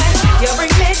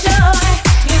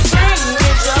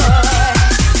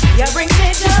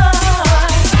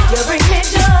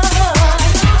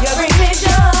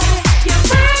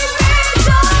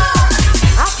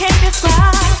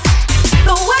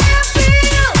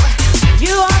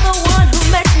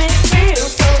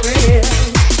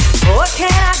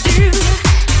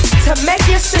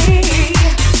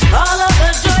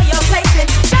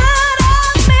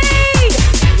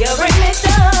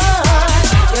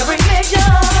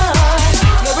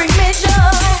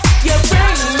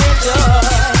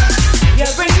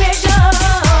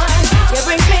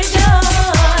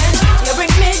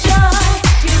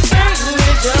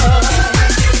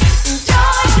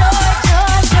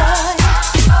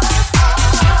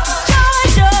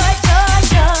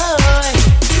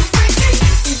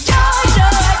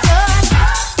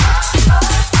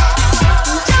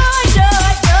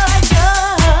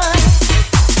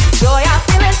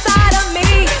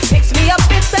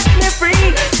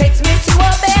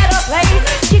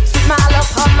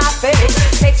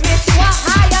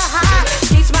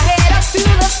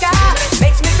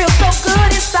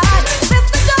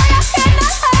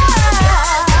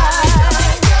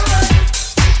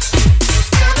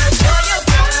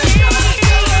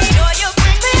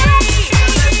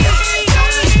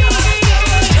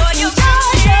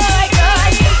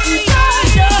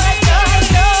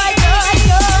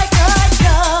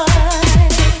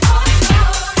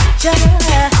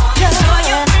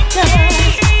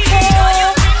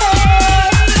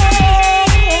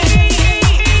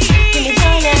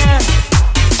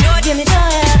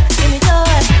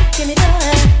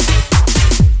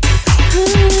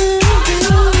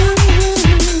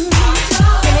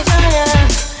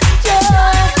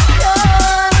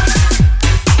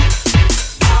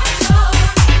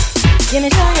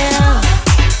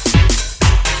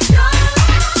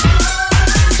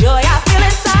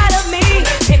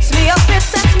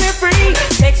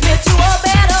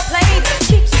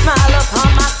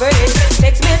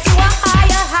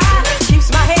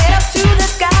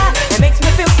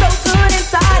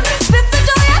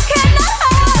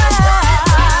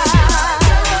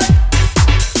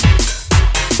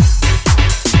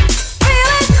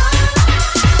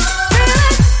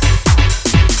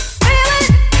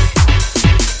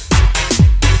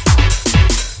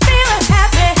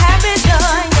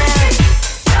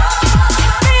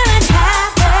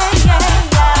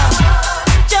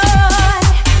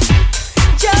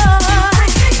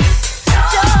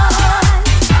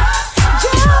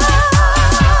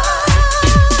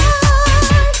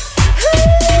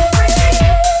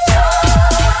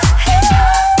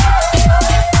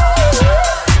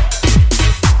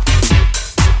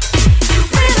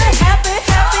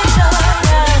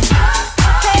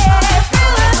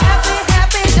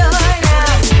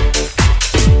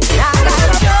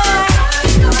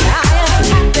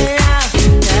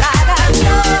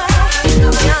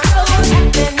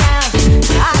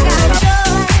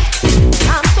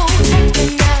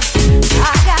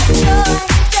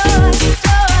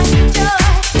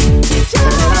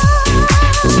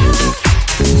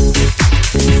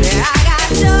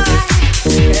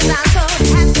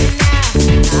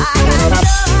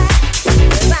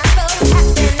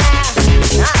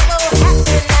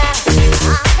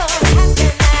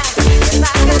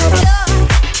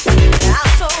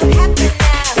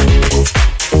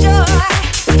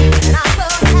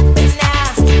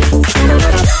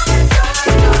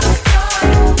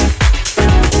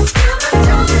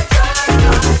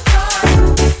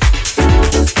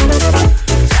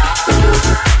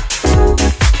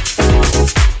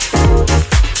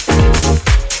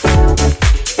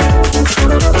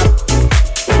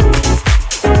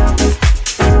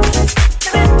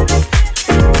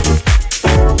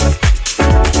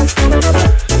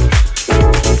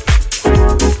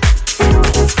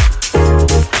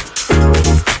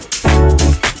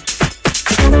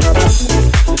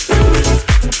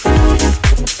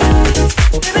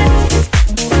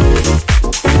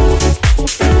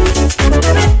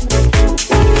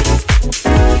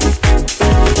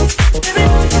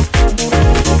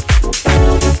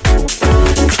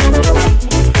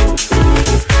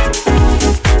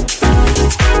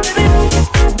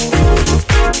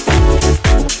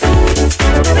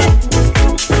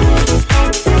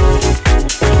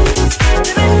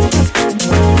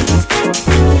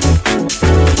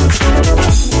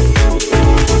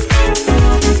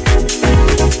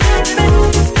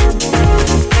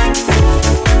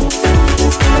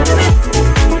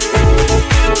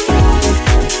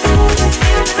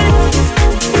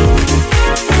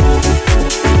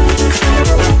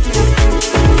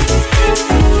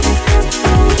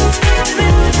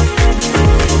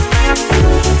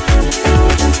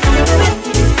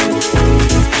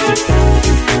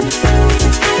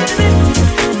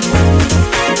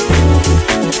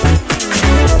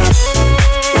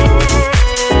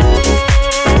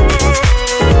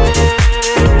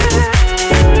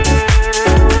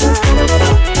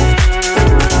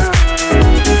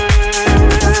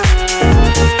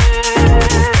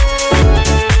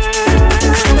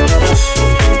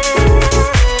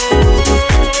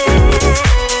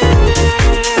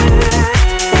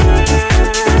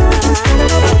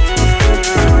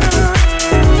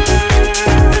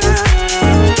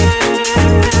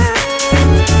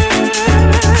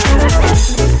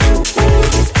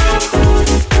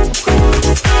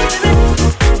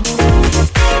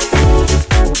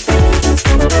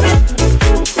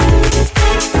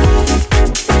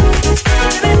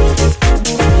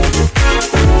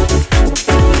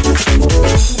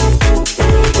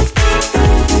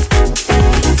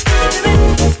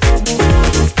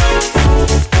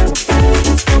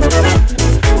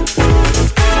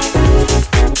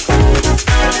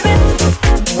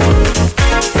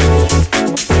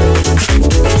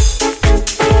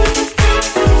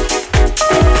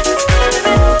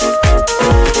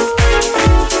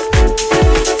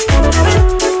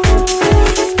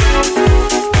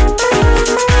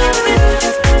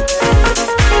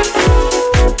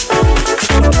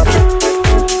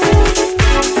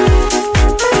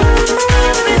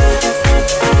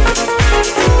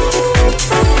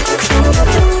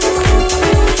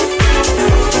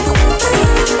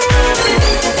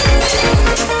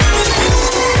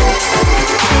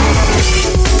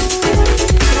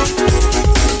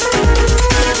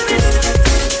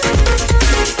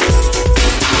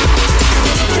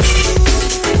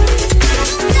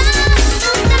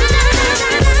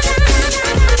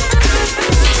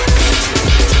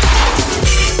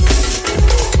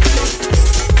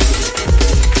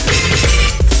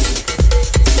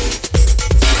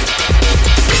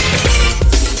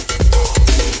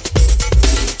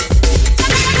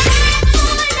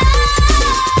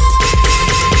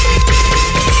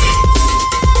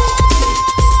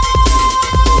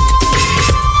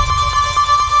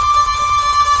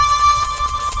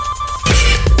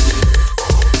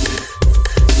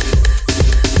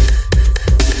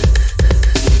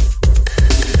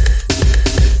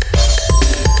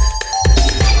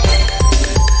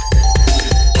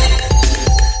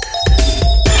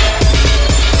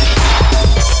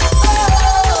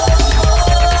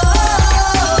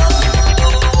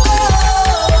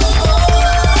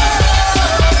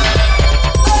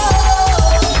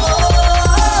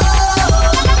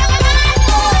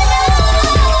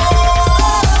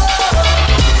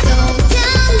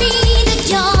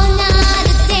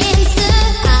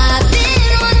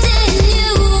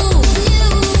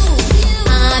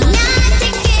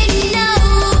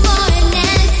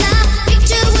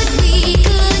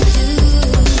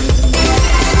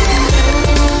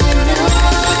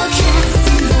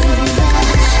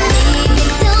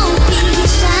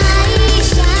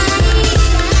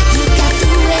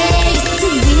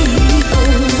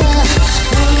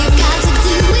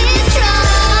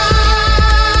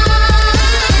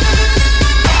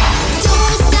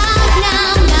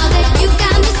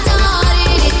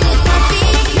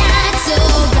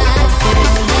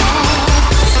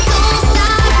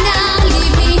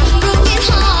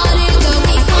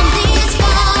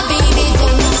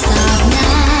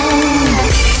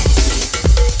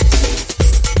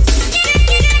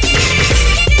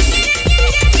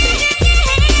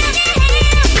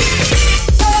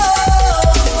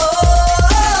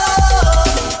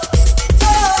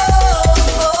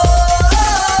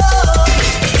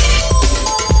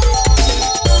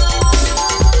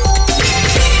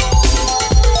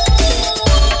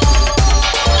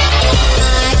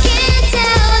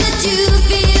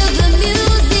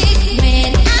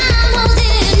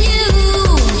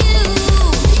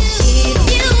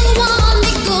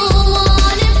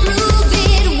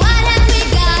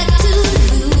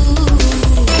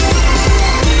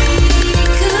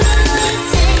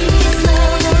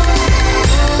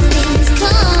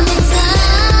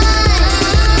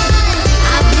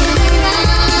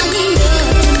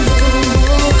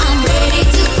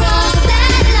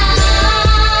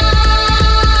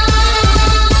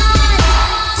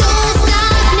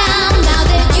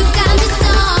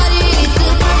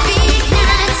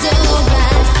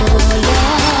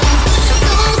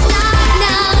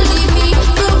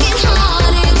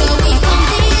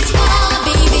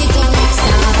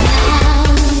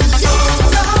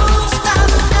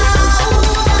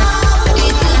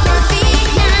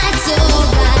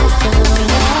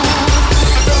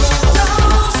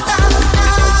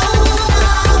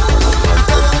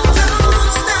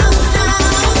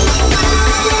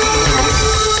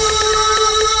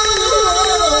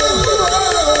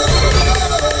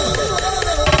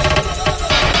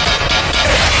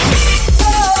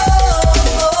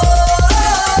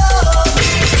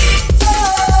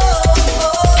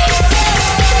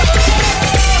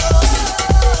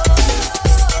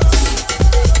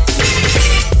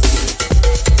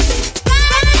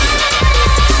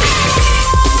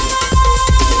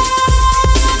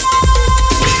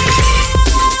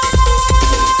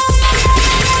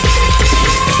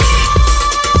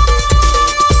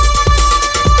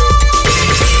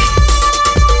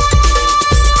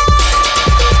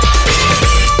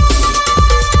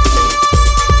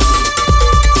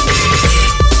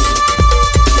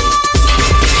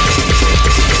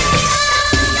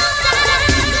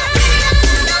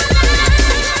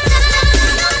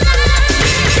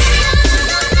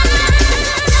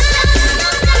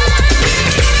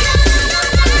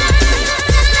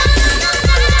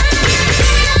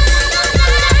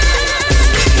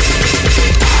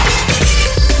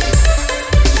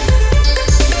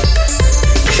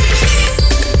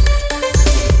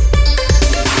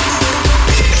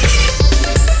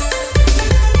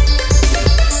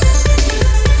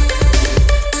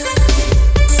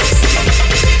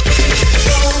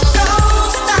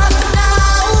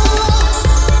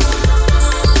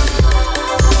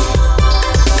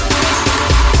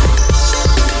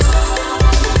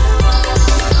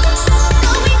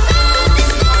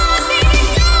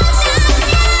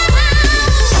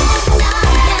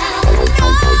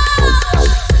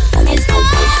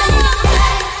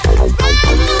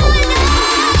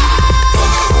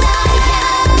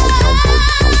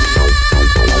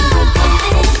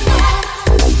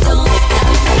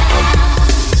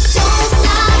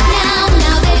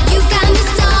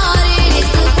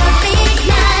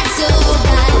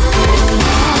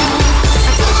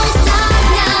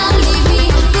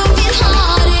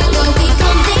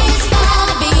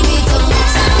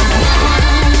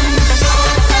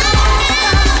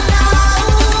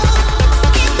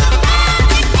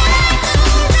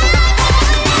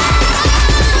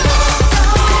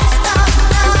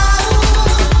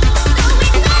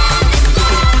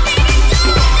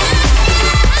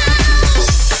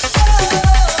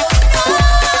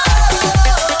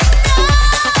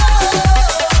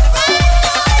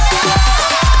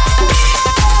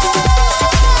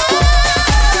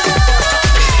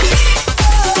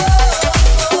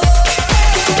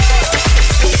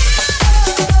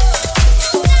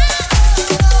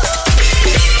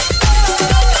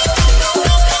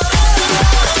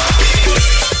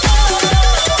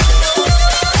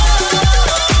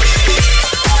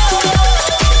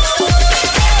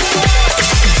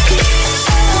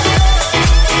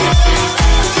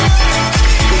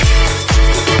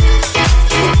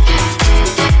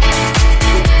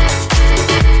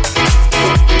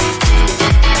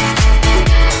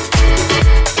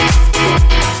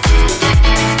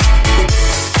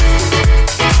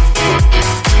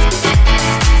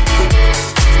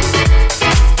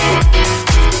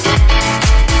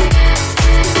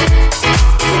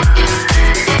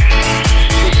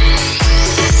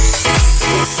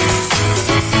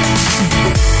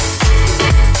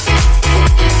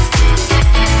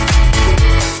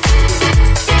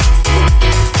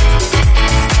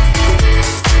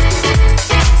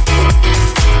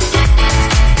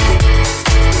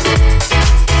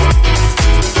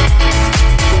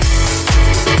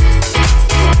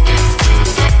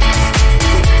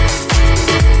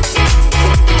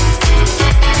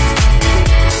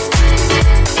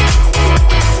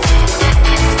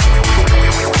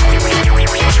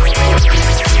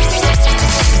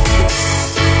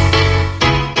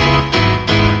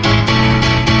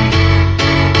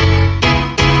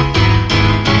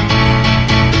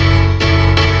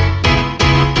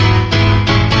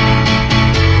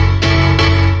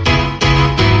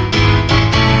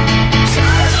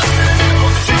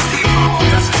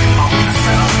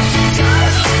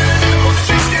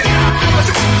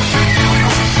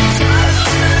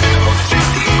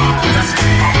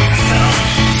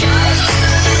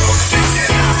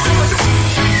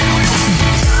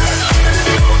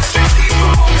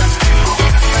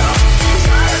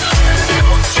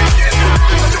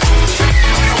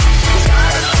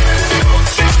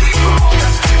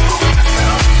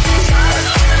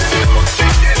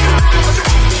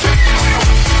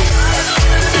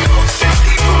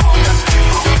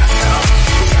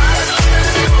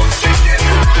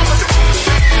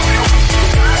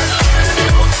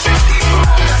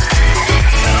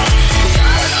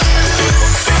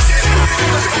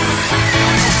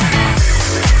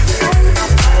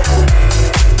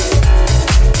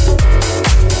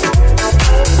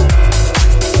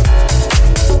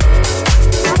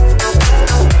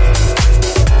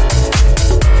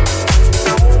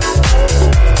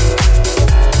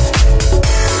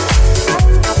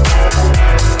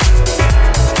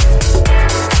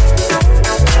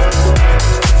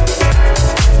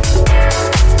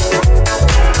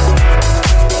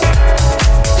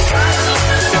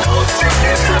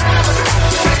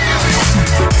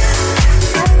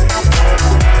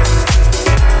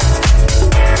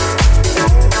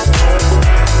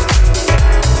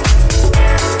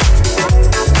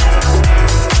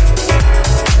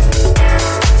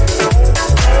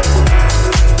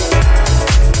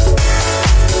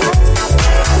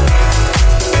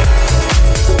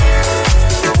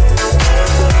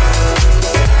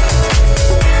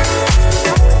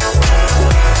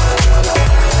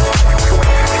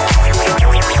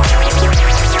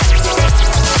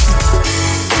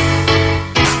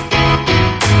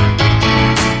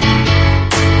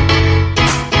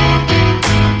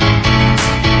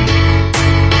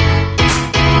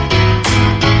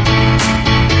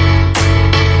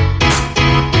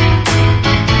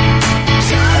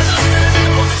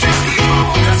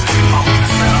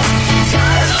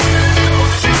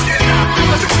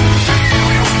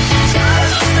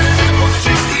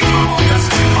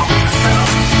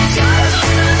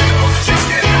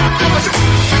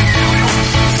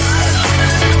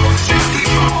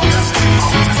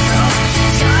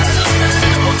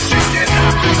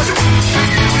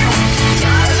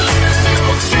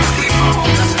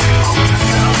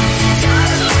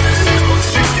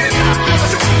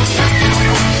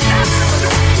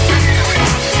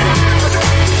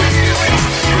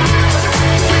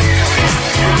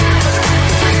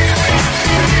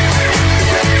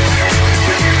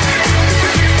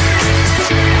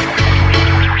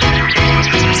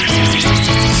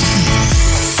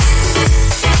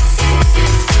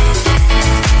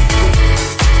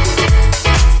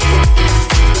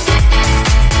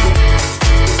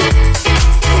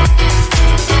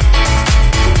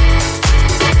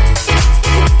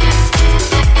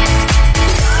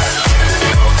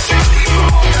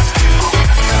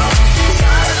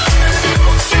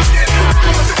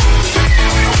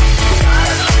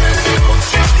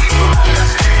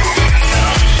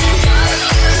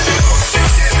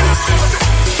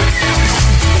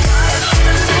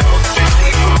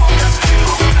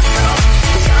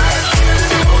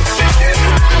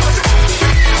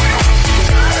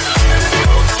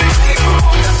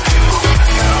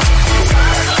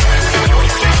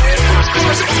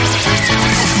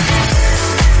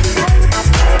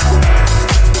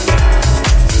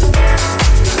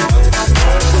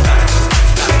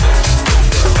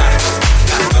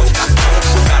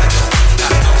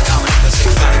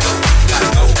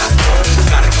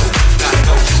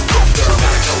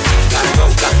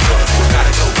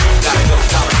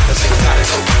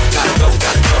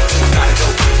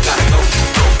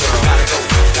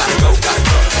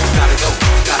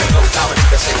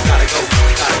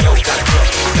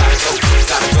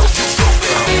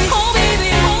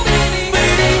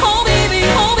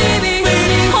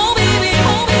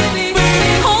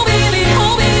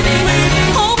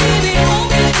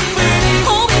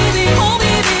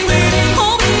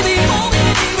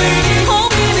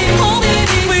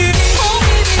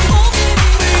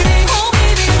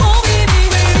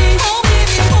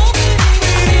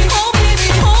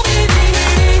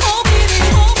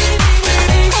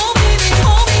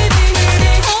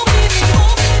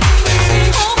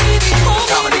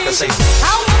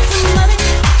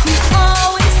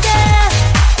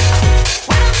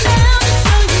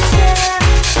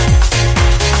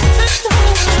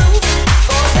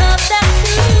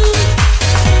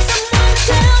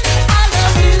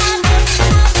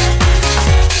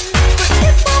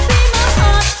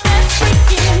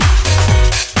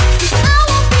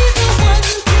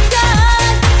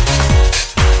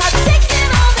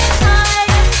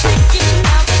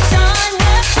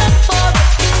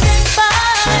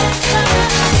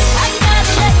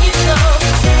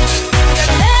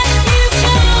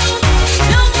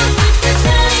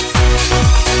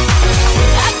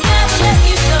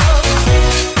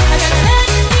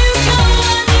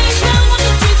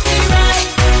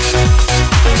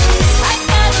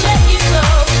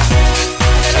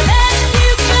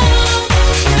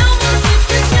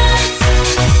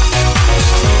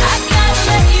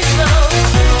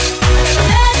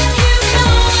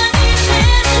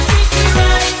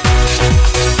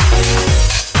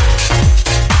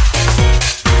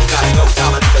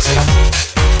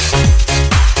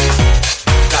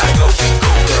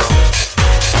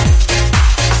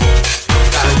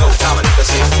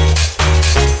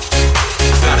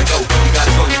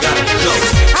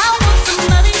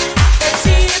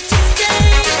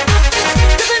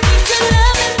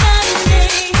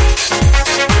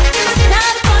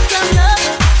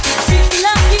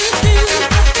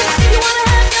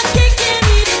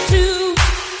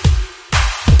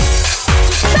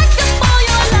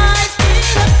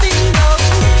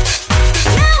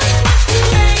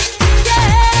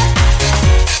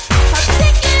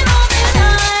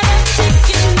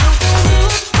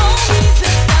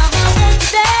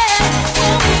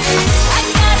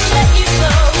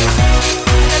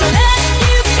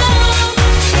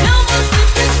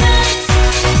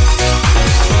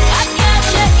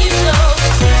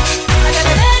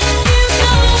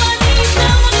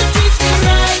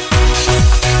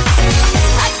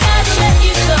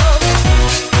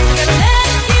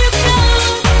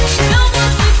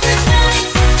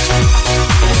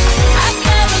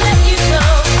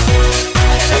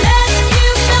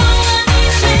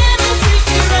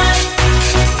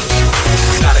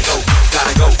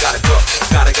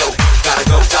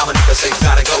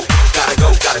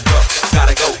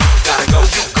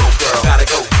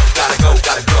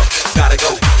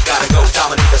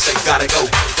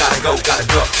 gotta go, gotta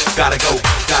go, gotta go,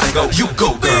 gotta go. You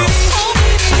go, girl.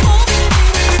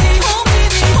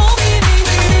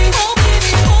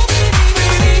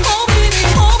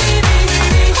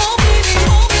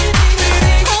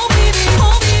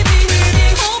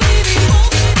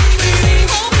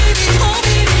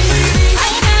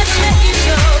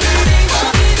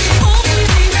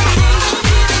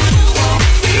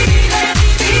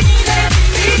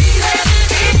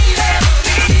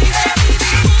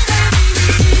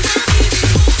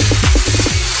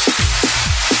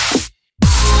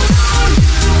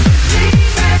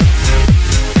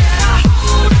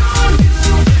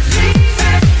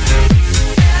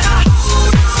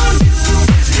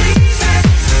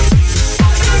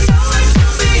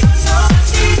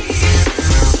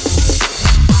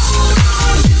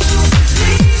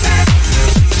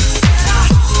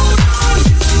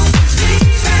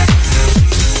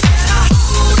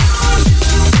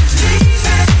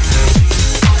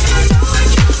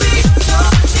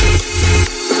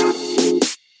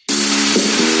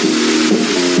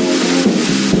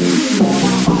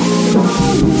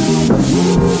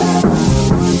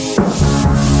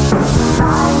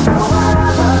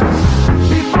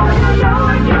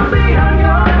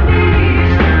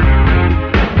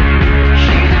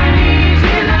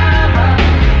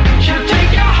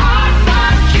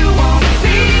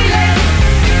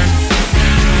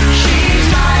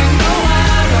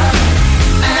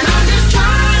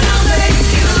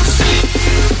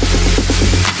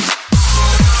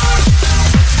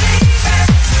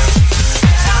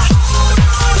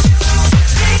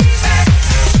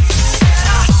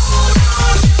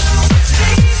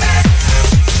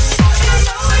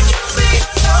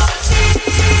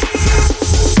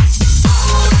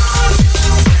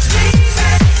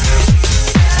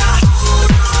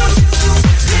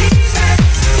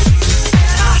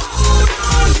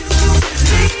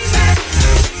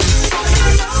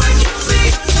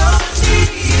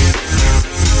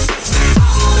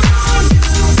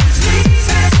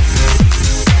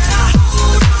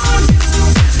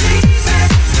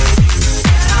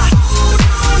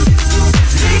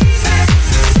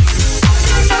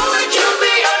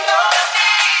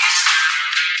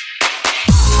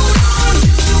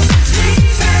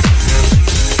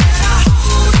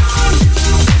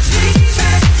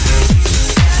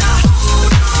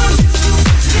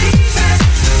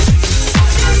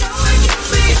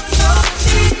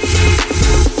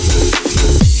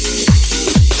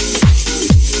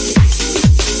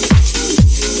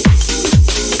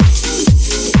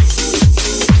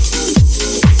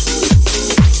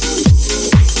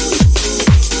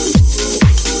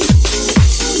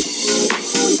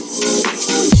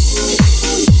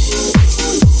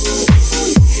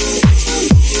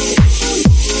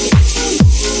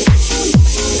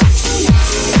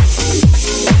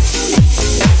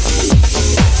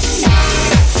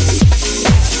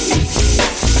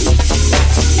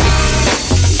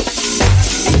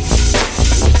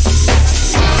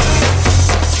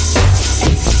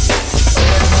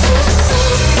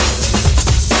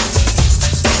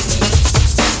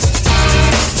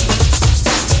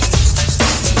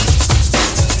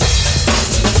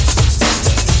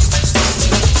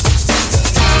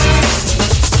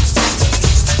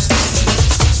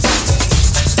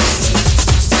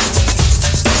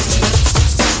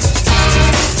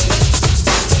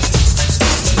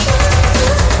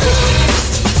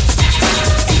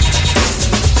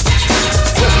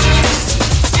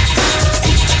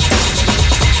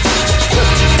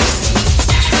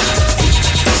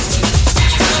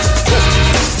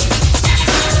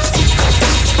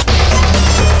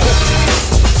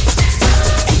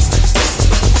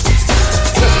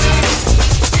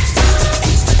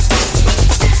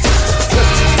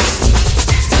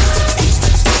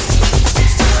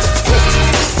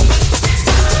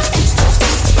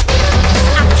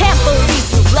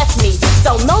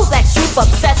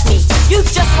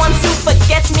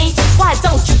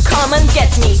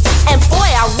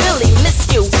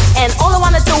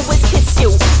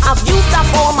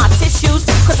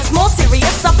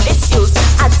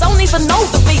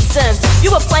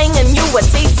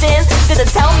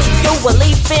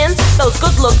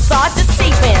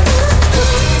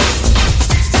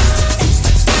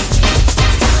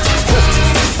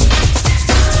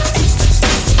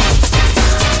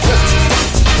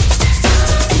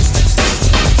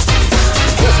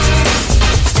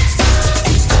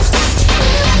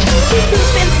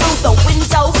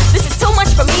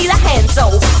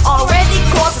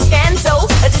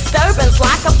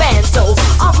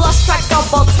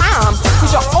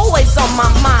 my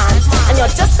mind. And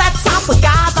you're just that type of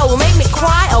guy that will make me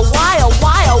cry a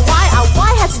while,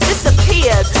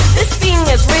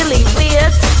 really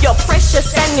weird. You're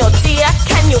precious and you're dear.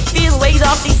 Can you feel the weight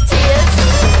of these tears?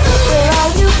 Where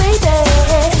are you, baby?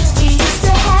 We used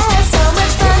to have so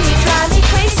much fun, you drive me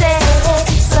crazy.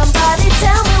 Somebody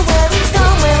tell me where he's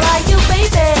gone. Where are you,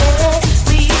 baby?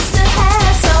 We used to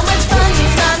have so much fun, you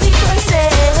drive me crazy.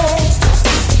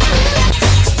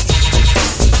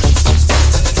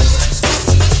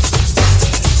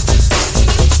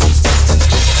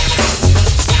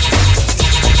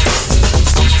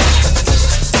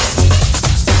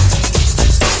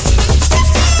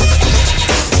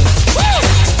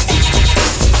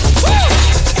 Woo!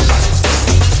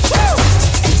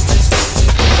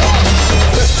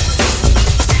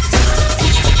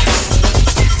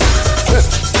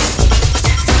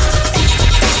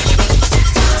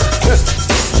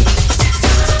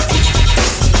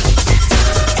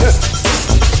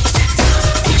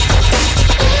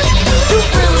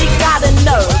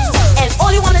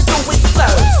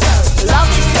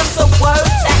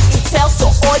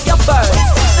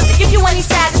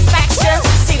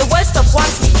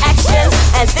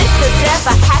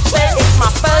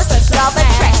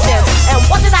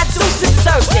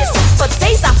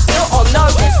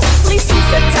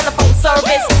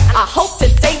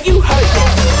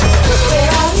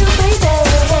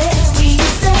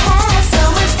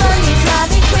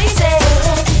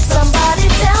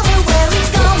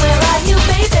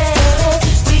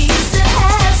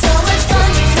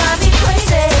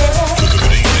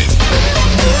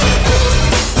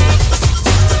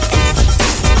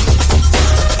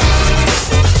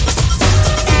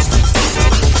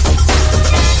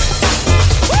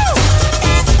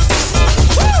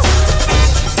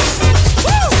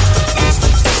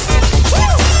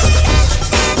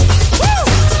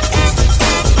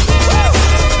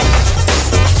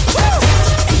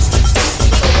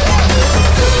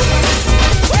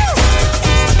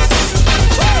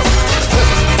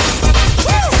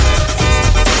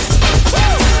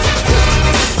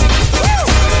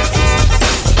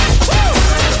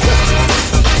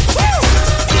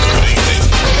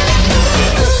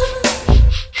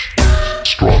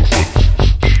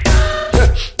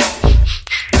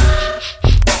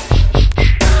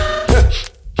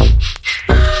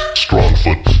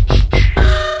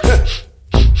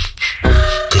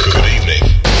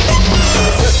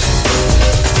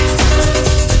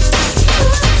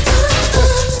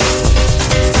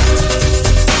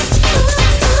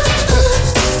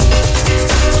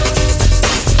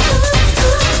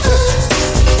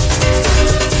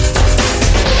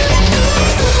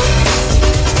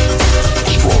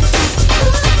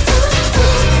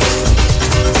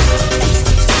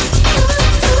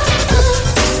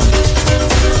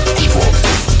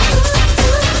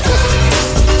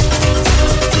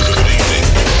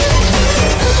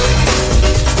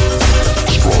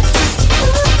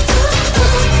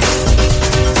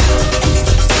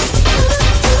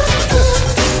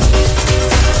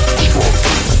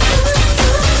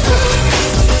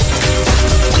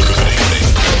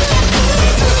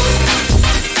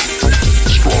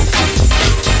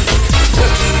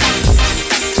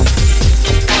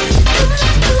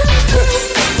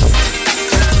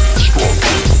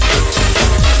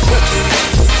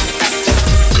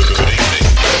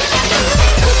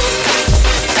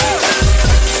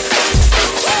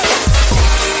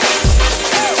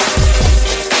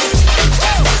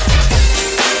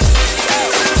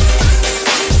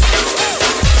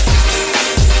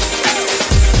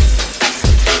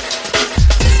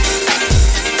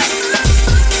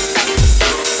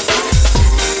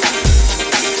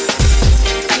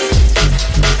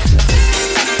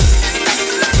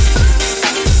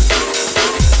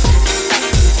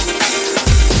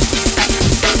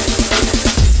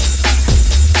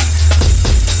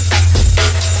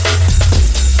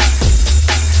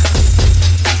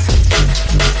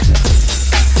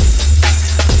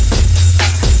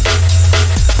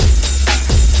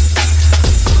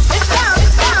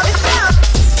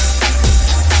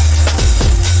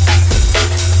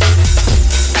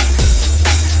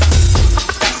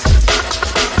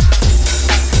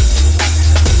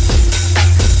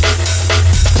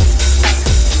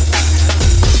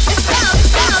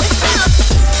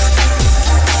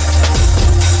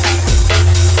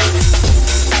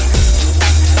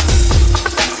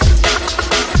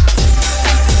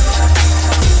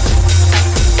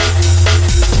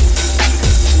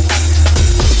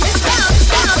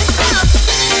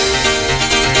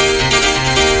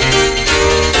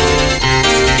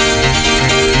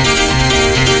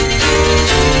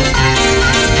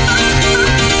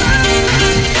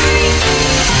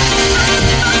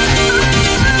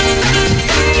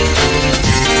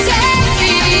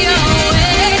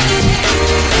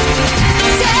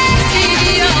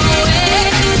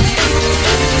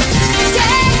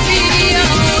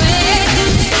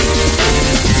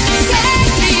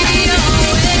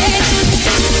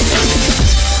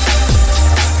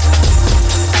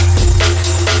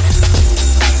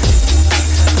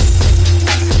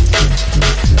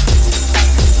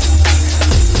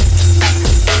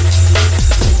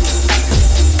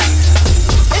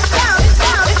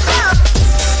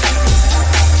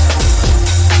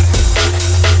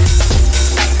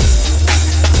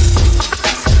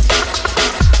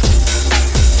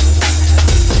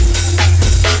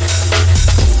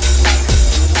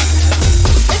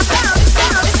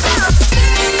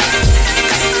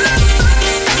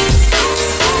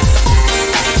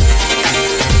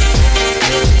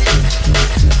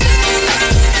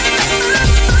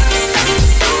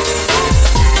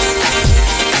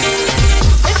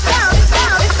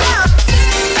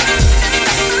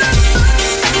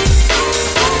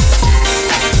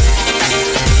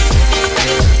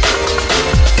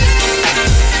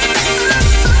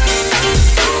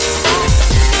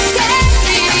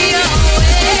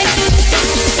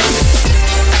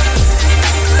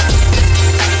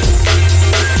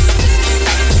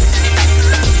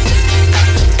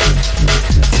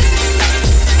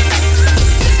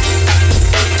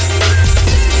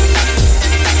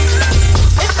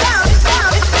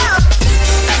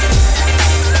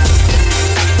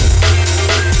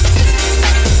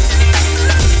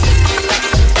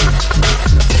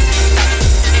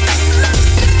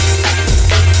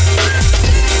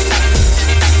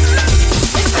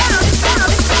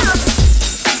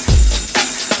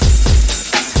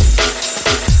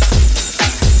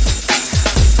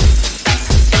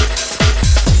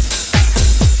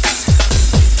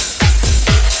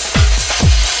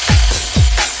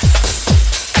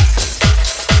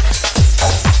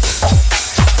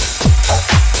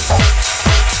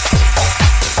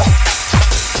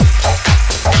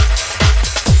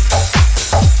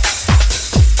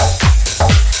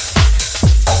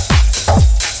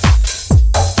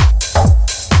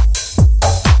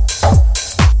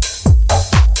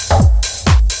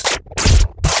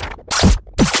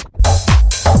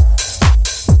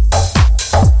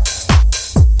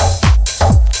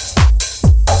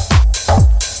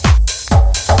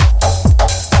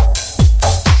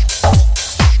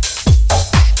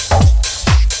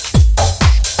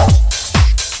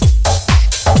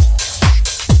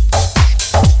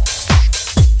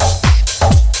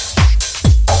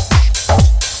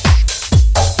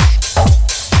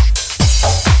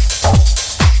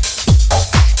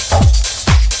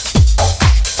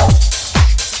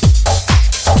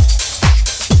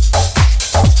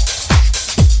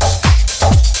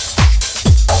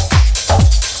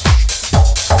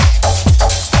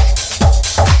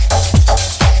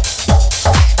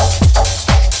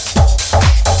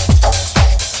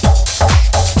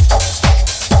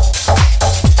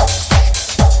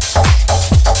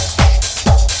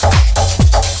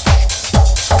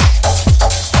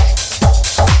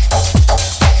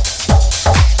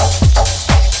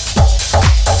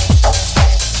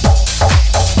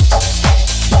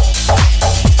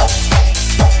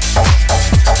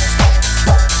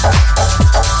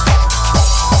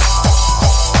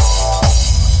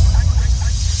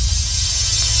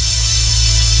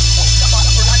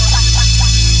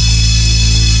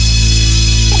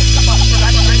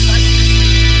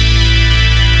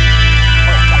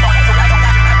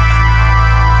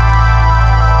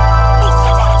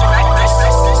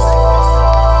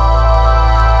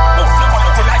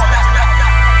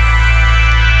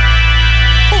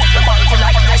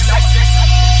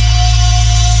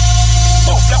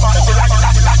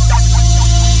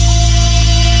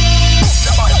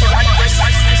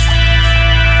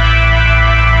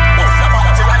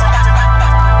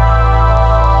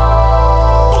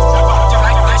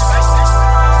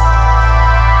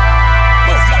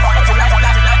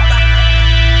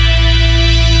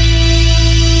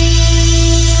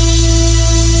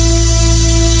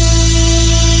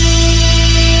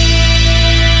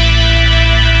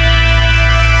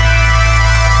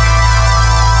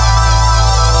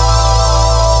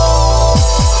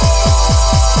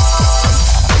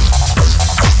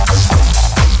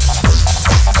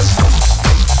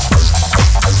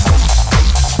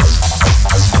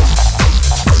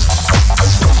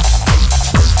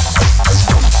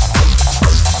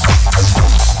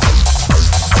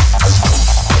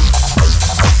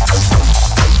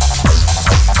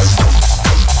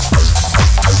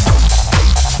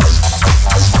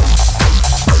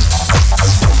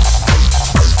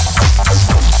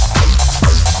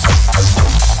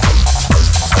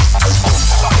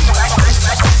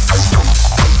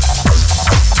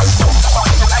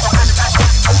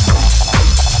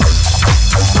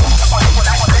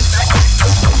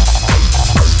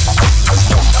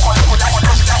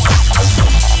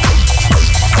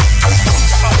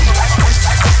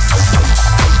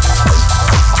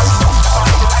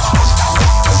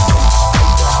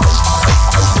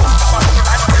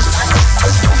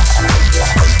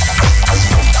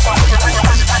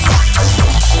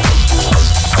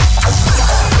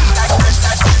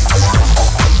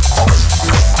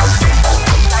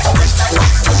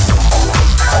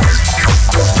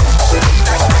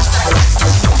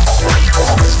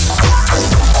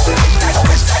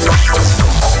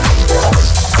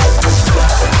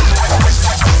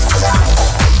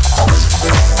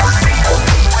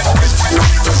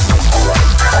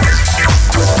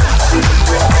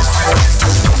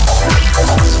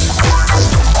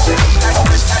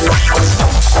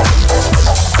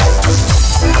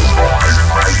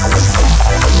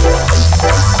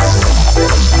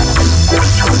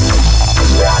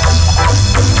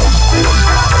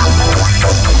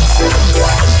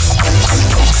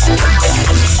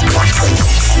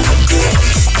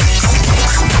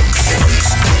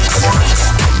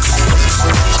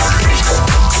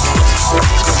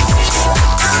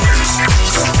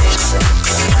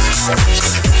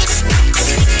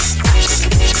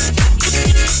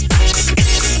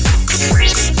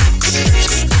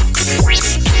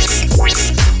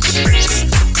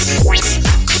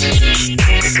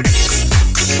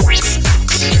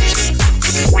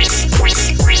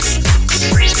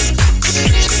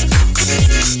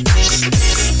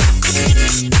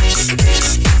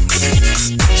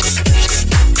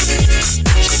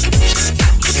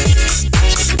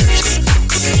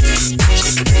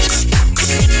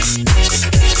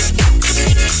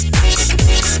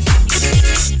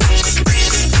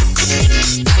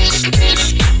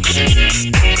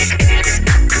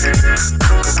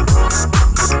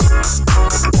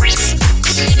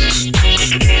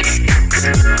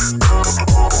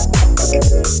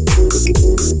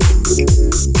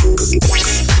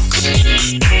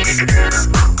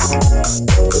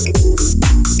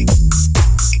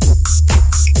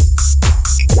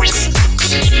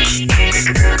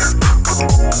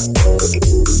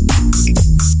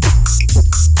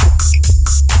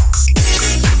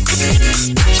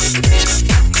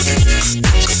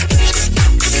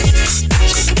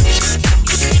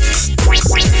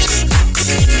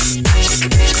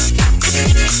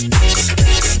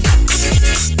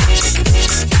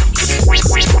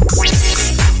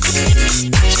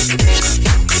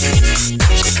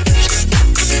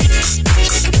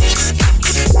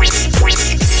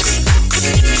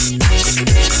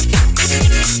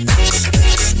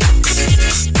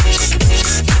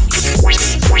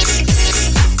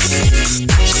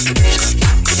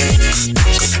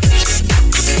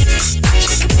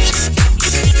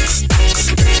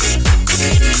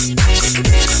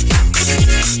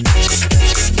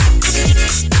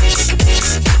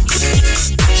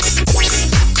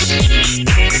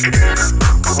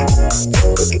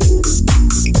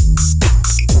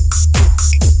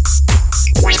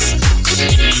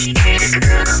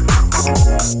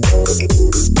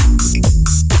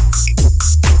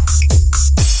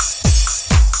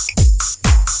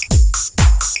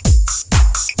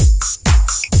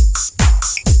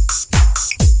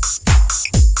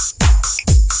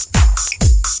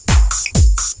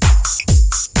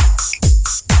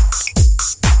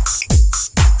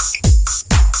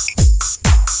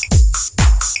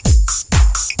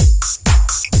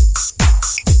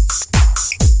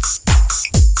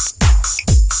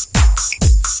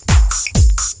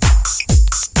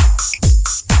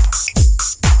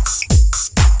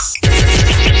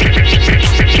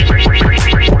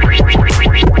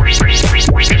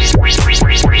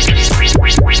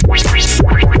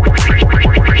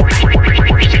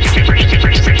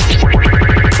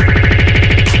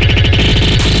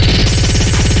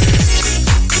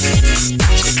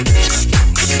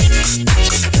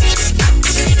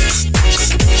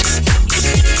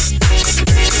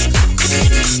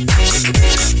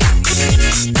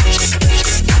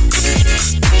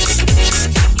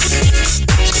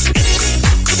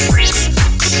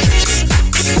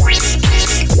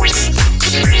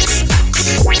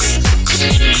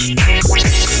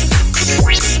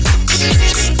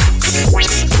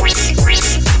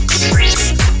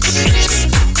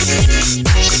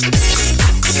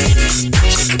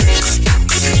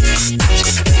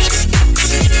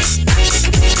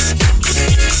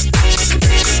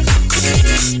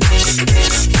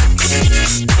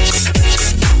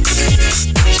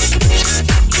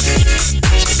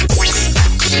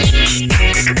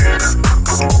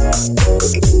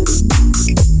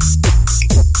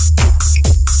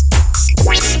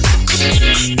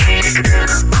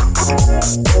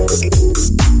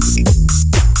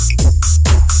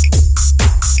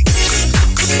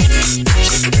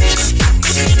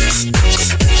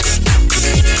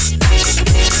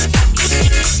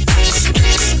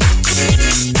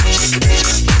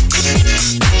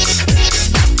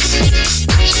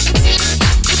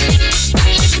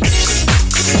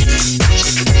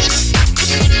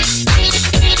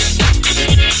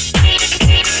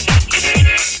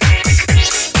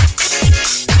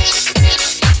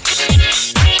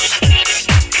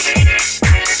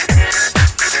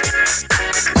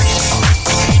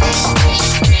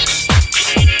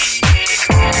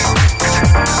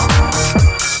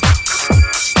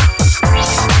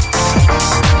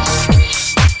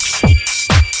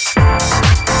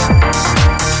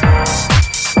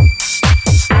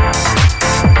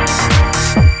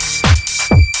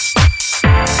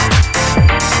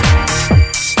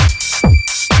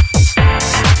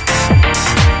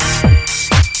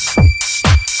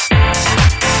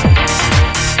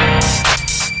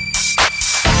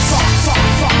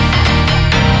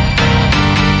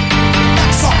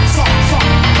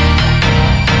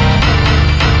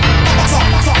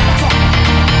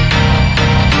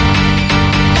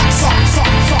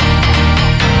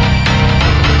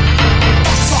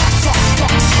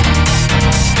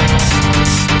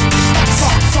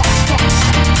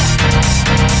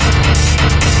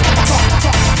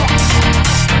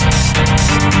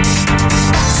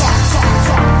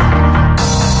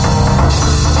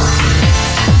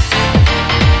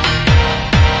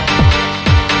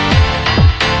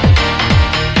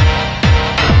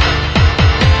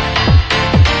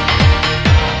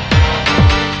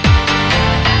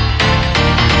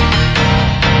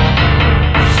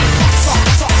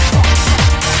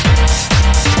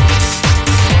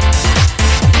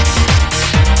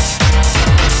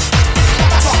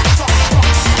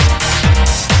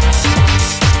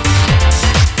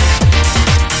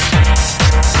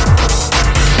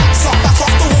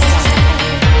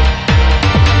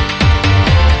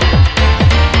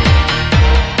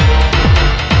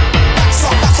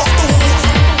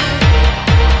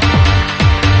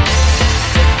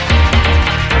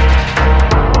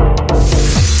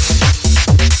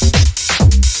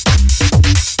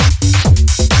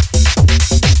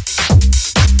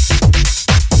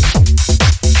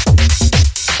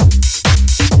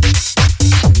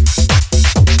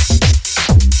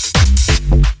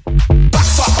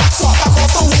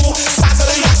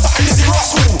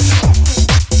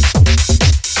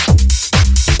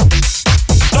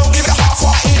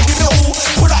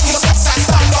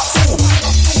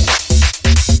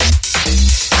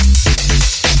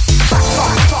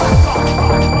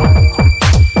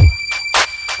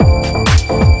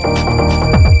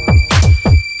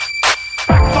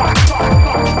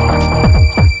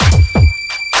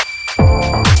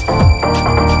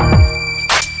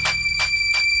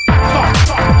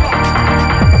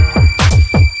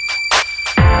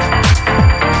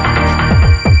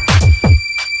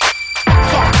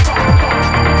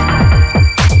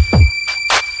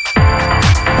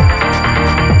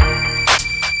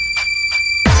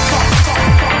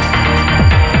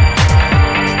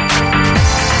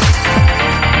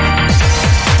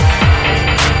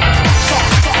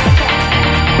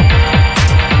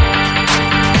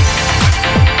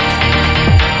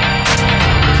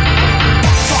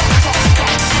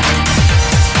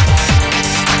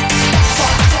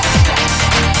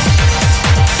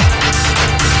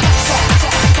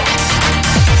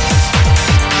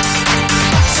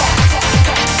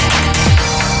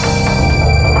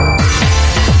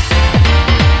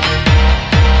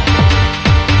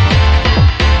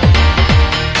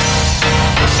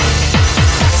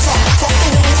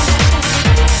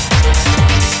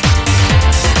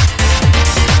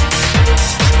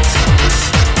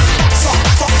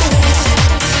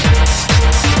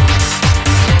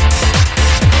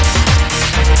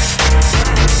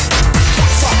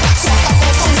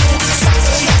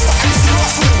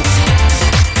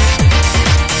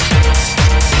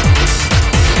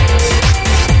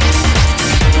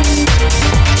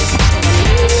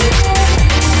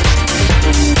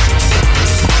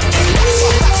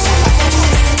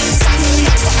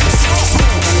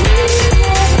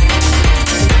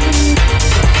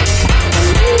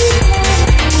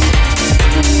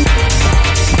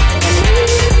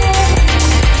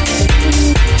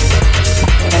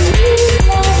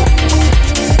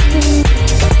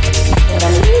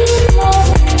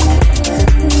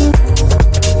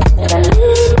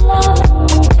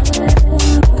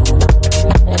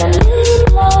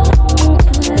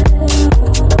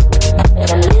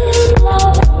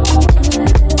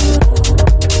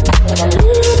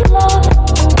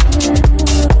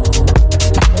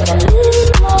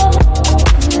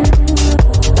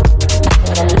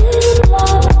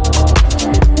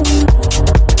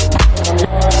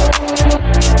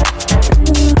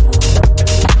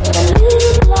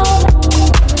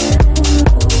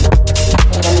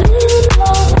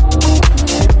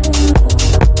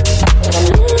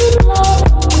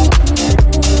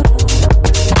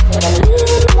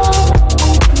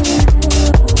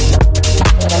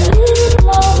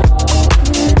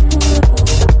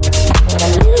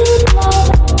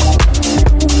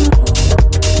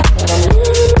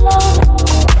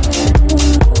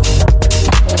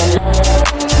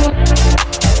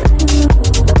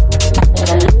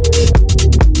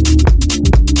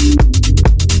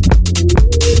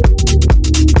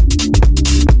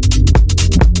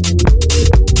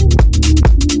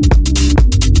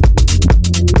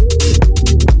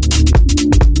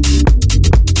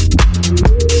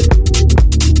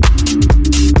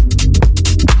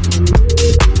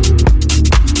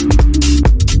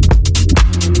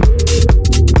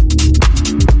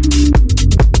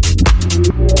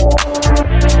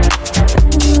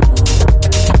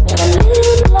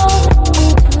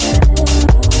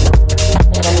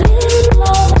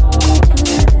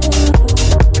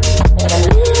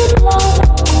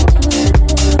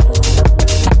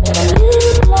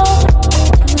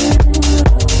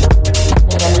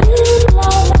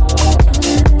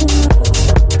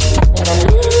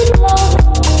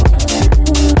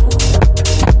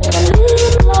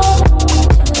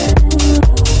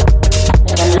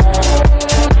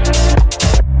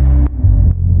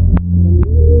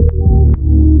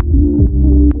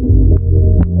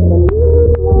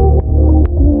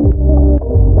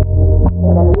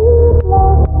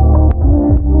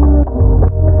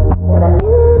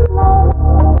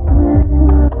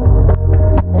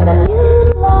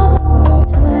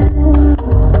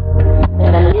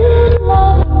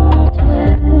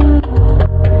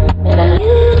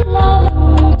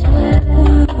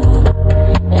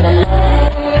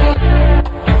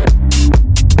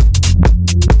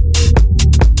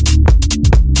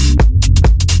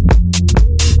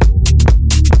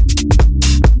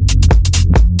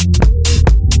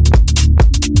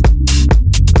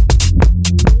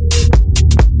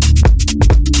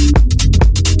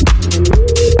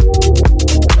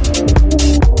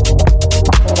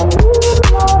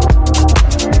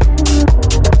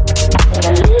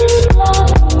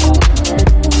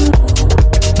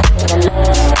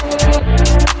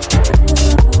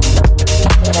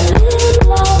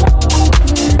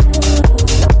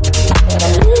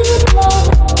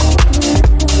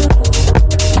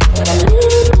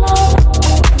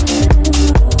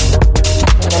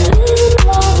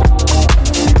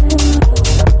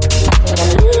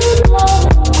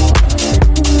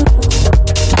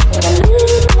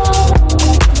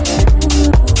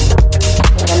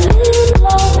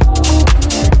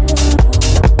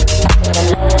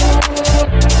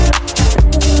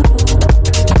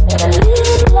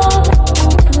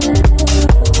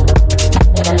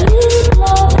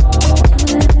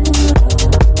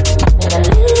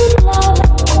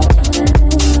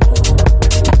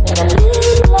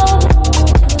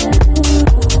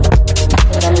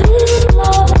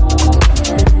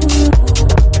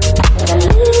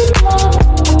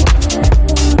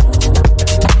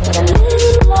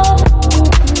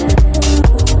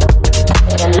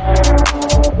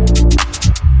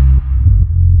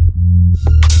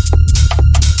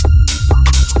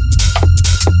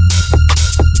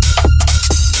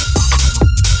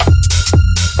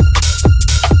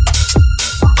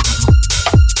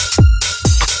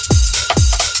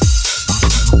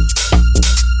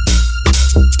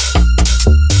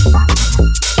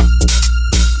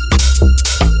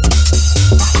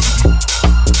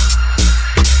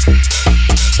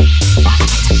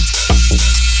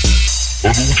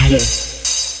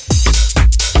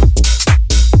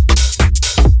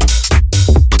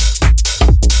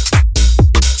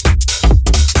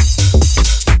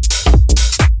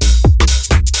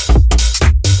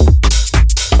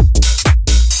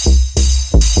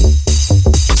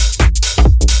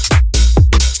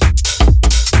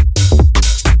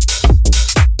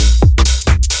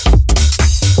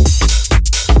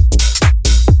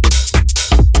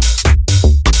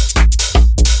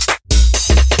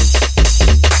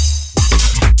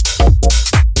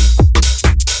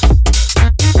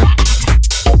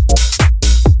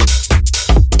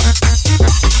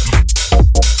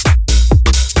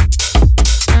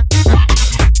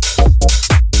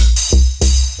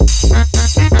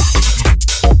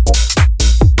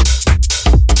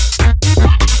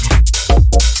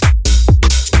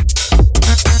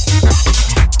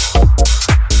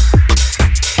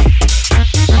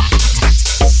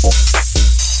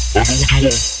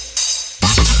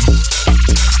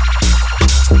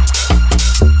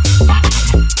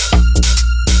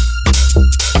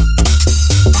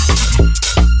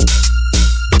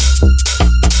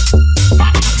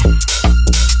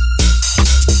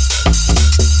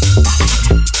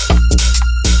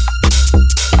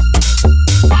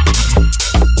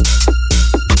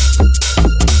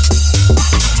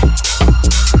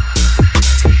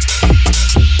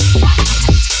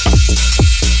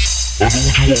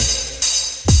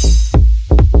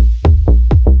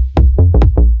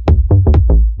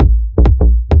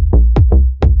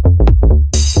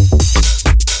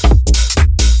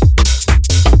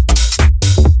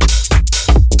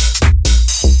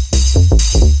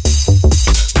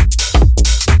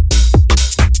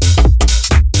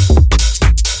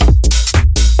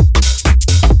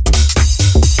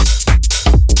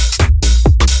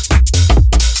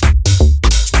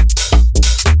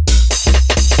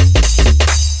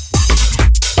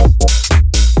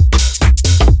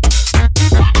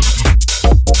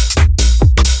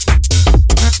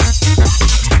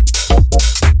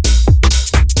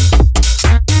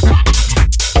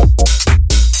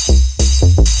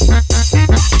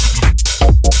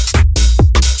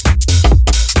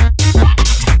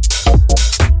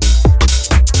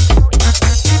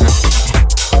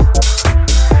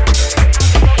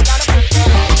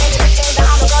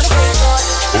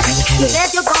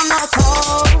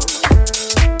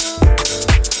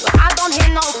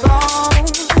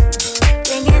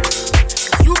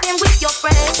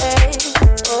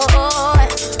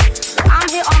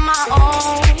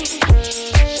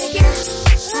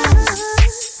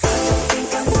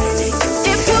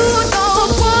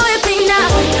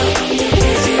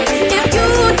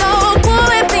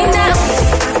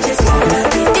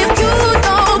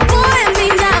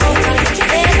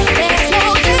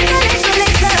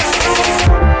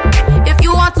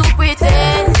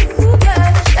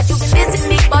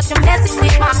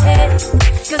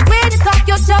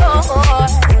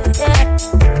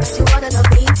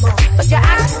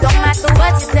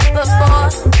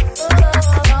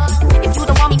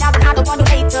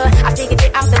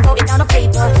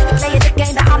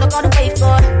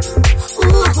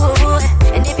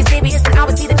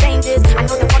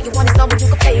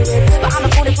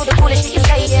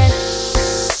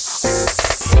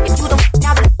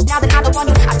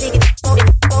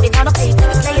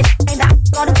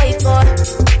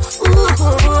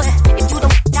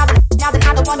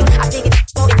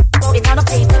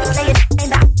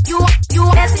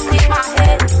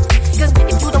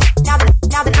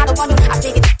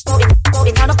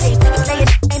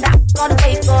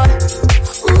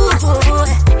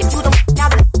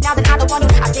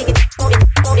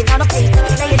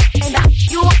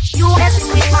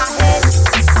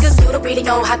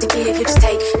 to give, you just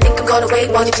take. Think I'm gonna wait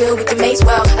while you deal with your mates.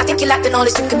 Well, I think you lack the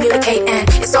knowledge to communicate, and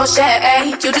it's all shared.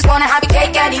 You just wanna have your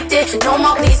cake and eat it, no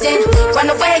more pleasing. Run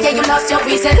away, yeah, you lost your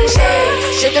reason.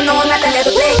 Should've known that I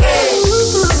never play it.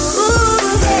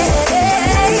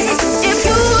 If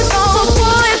you don't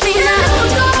want me now,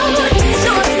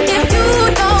 if you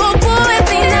don't want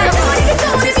me now,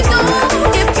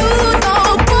 if you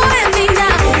don't want me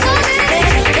now,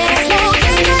 there's no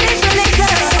later.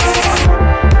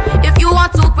 If you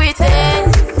want to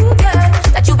pretend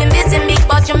that you've been missing me,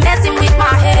 but you're messing with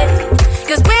my head.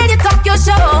 'Cause when you talk, you're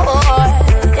sure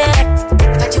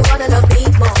that you wanna love me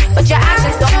more, but your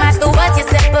actions don't match the words you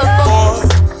said before.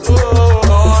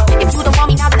 If you don't want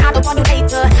me now, then I don't want you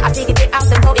later. I figured it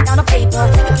out and wrote it down on paper.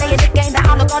 You're playing the game that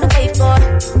I'm not gonna wait for.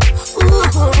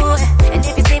 Ooh, and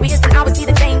if you're serious, then I will see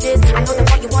the changes. I know that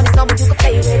what you want is someone you can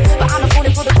play with, but I'm not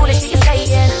falling for the foolish shit you're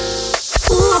saying.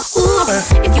 Ooh,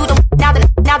 if you don't now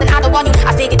then I don't want you.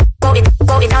 I figured wrote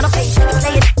it down on paper. You're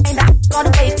playing the game that I'm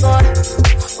gonna wait for.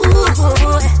 Ooh,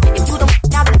 if you don't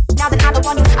now then I don't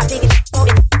want you. I figured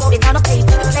wrote it down on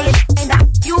paper. You're playing the game that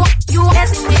you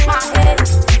messing with my head.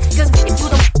 'Cause if you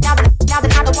don't now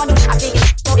then I don't want you. I figured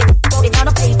wrote it down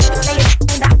on paper. You're playing the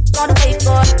game that I'm gonna wait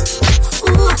for.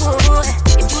 Ooh,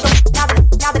 if you don't now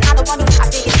then I don't want you. I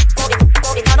figured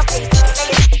wrote it down on paper. You're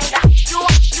playing the game that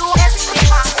you messing with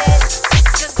my head.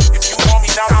 'Cause if you want me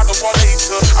now, I don't want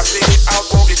later. I figured I'll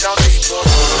wrote it down later.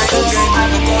 Play the game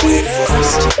I'm gonna wait for.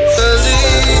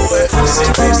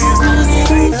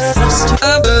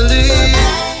 I believe.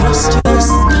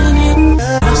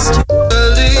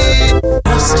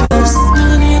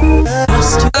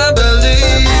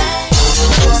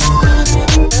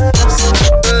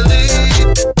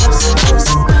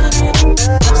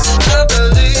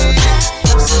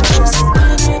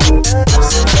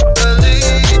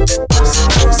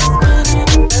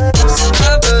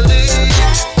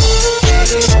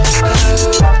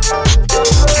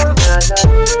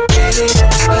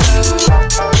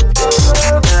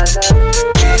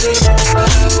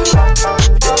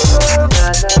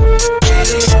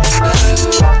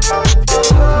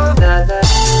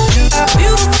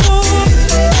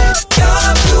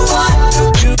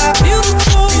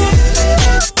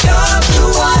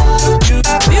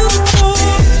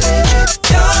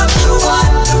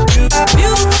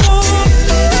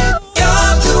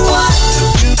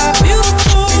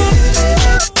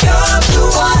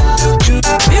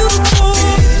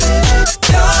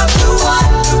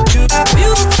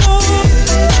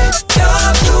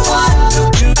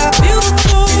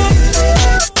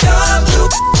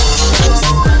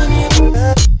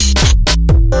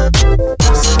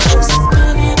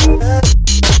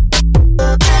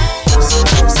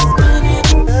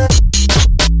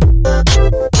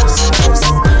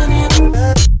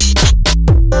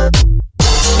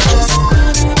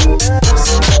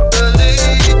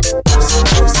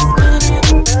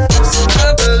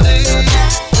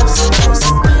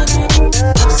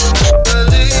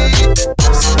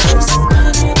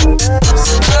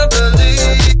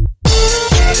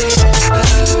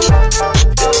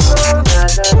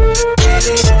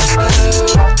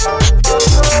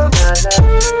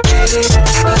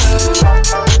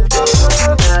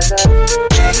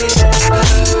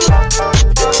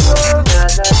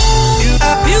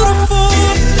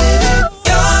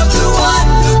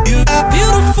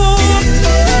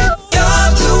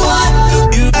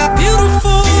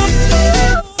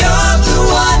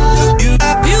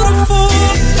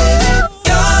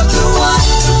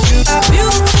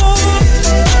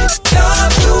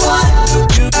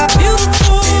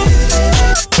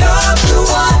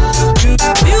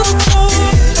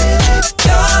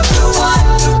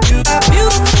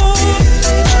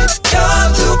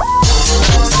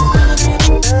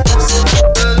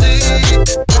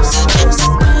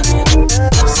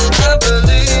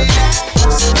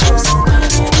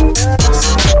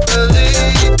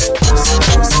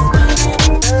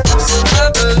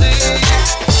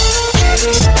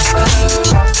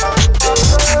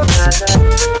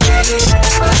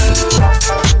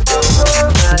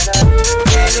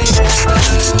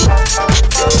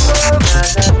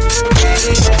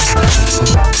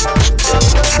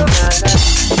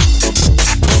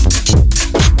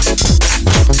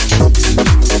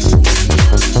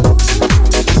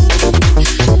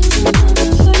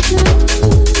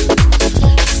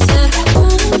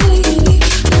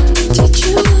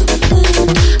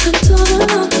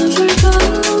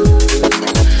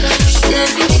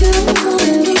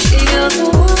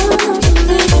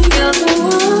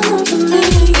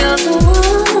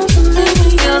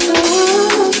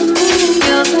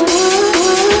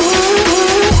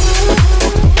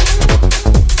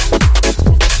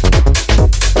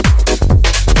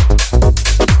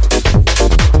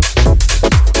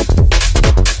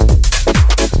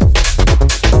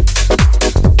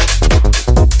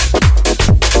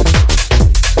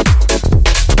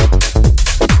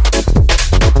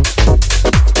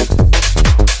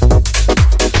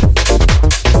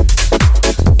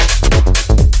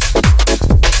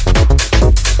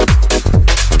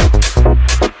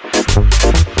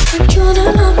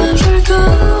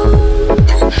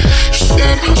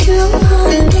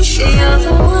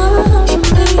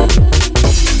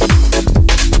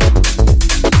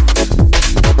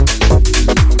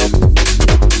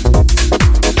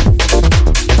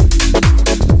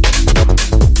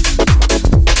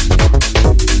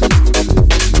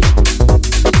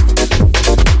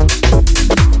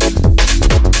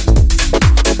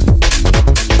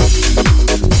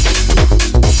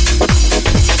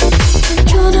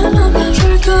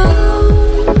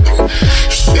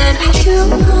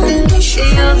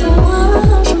 You're the one.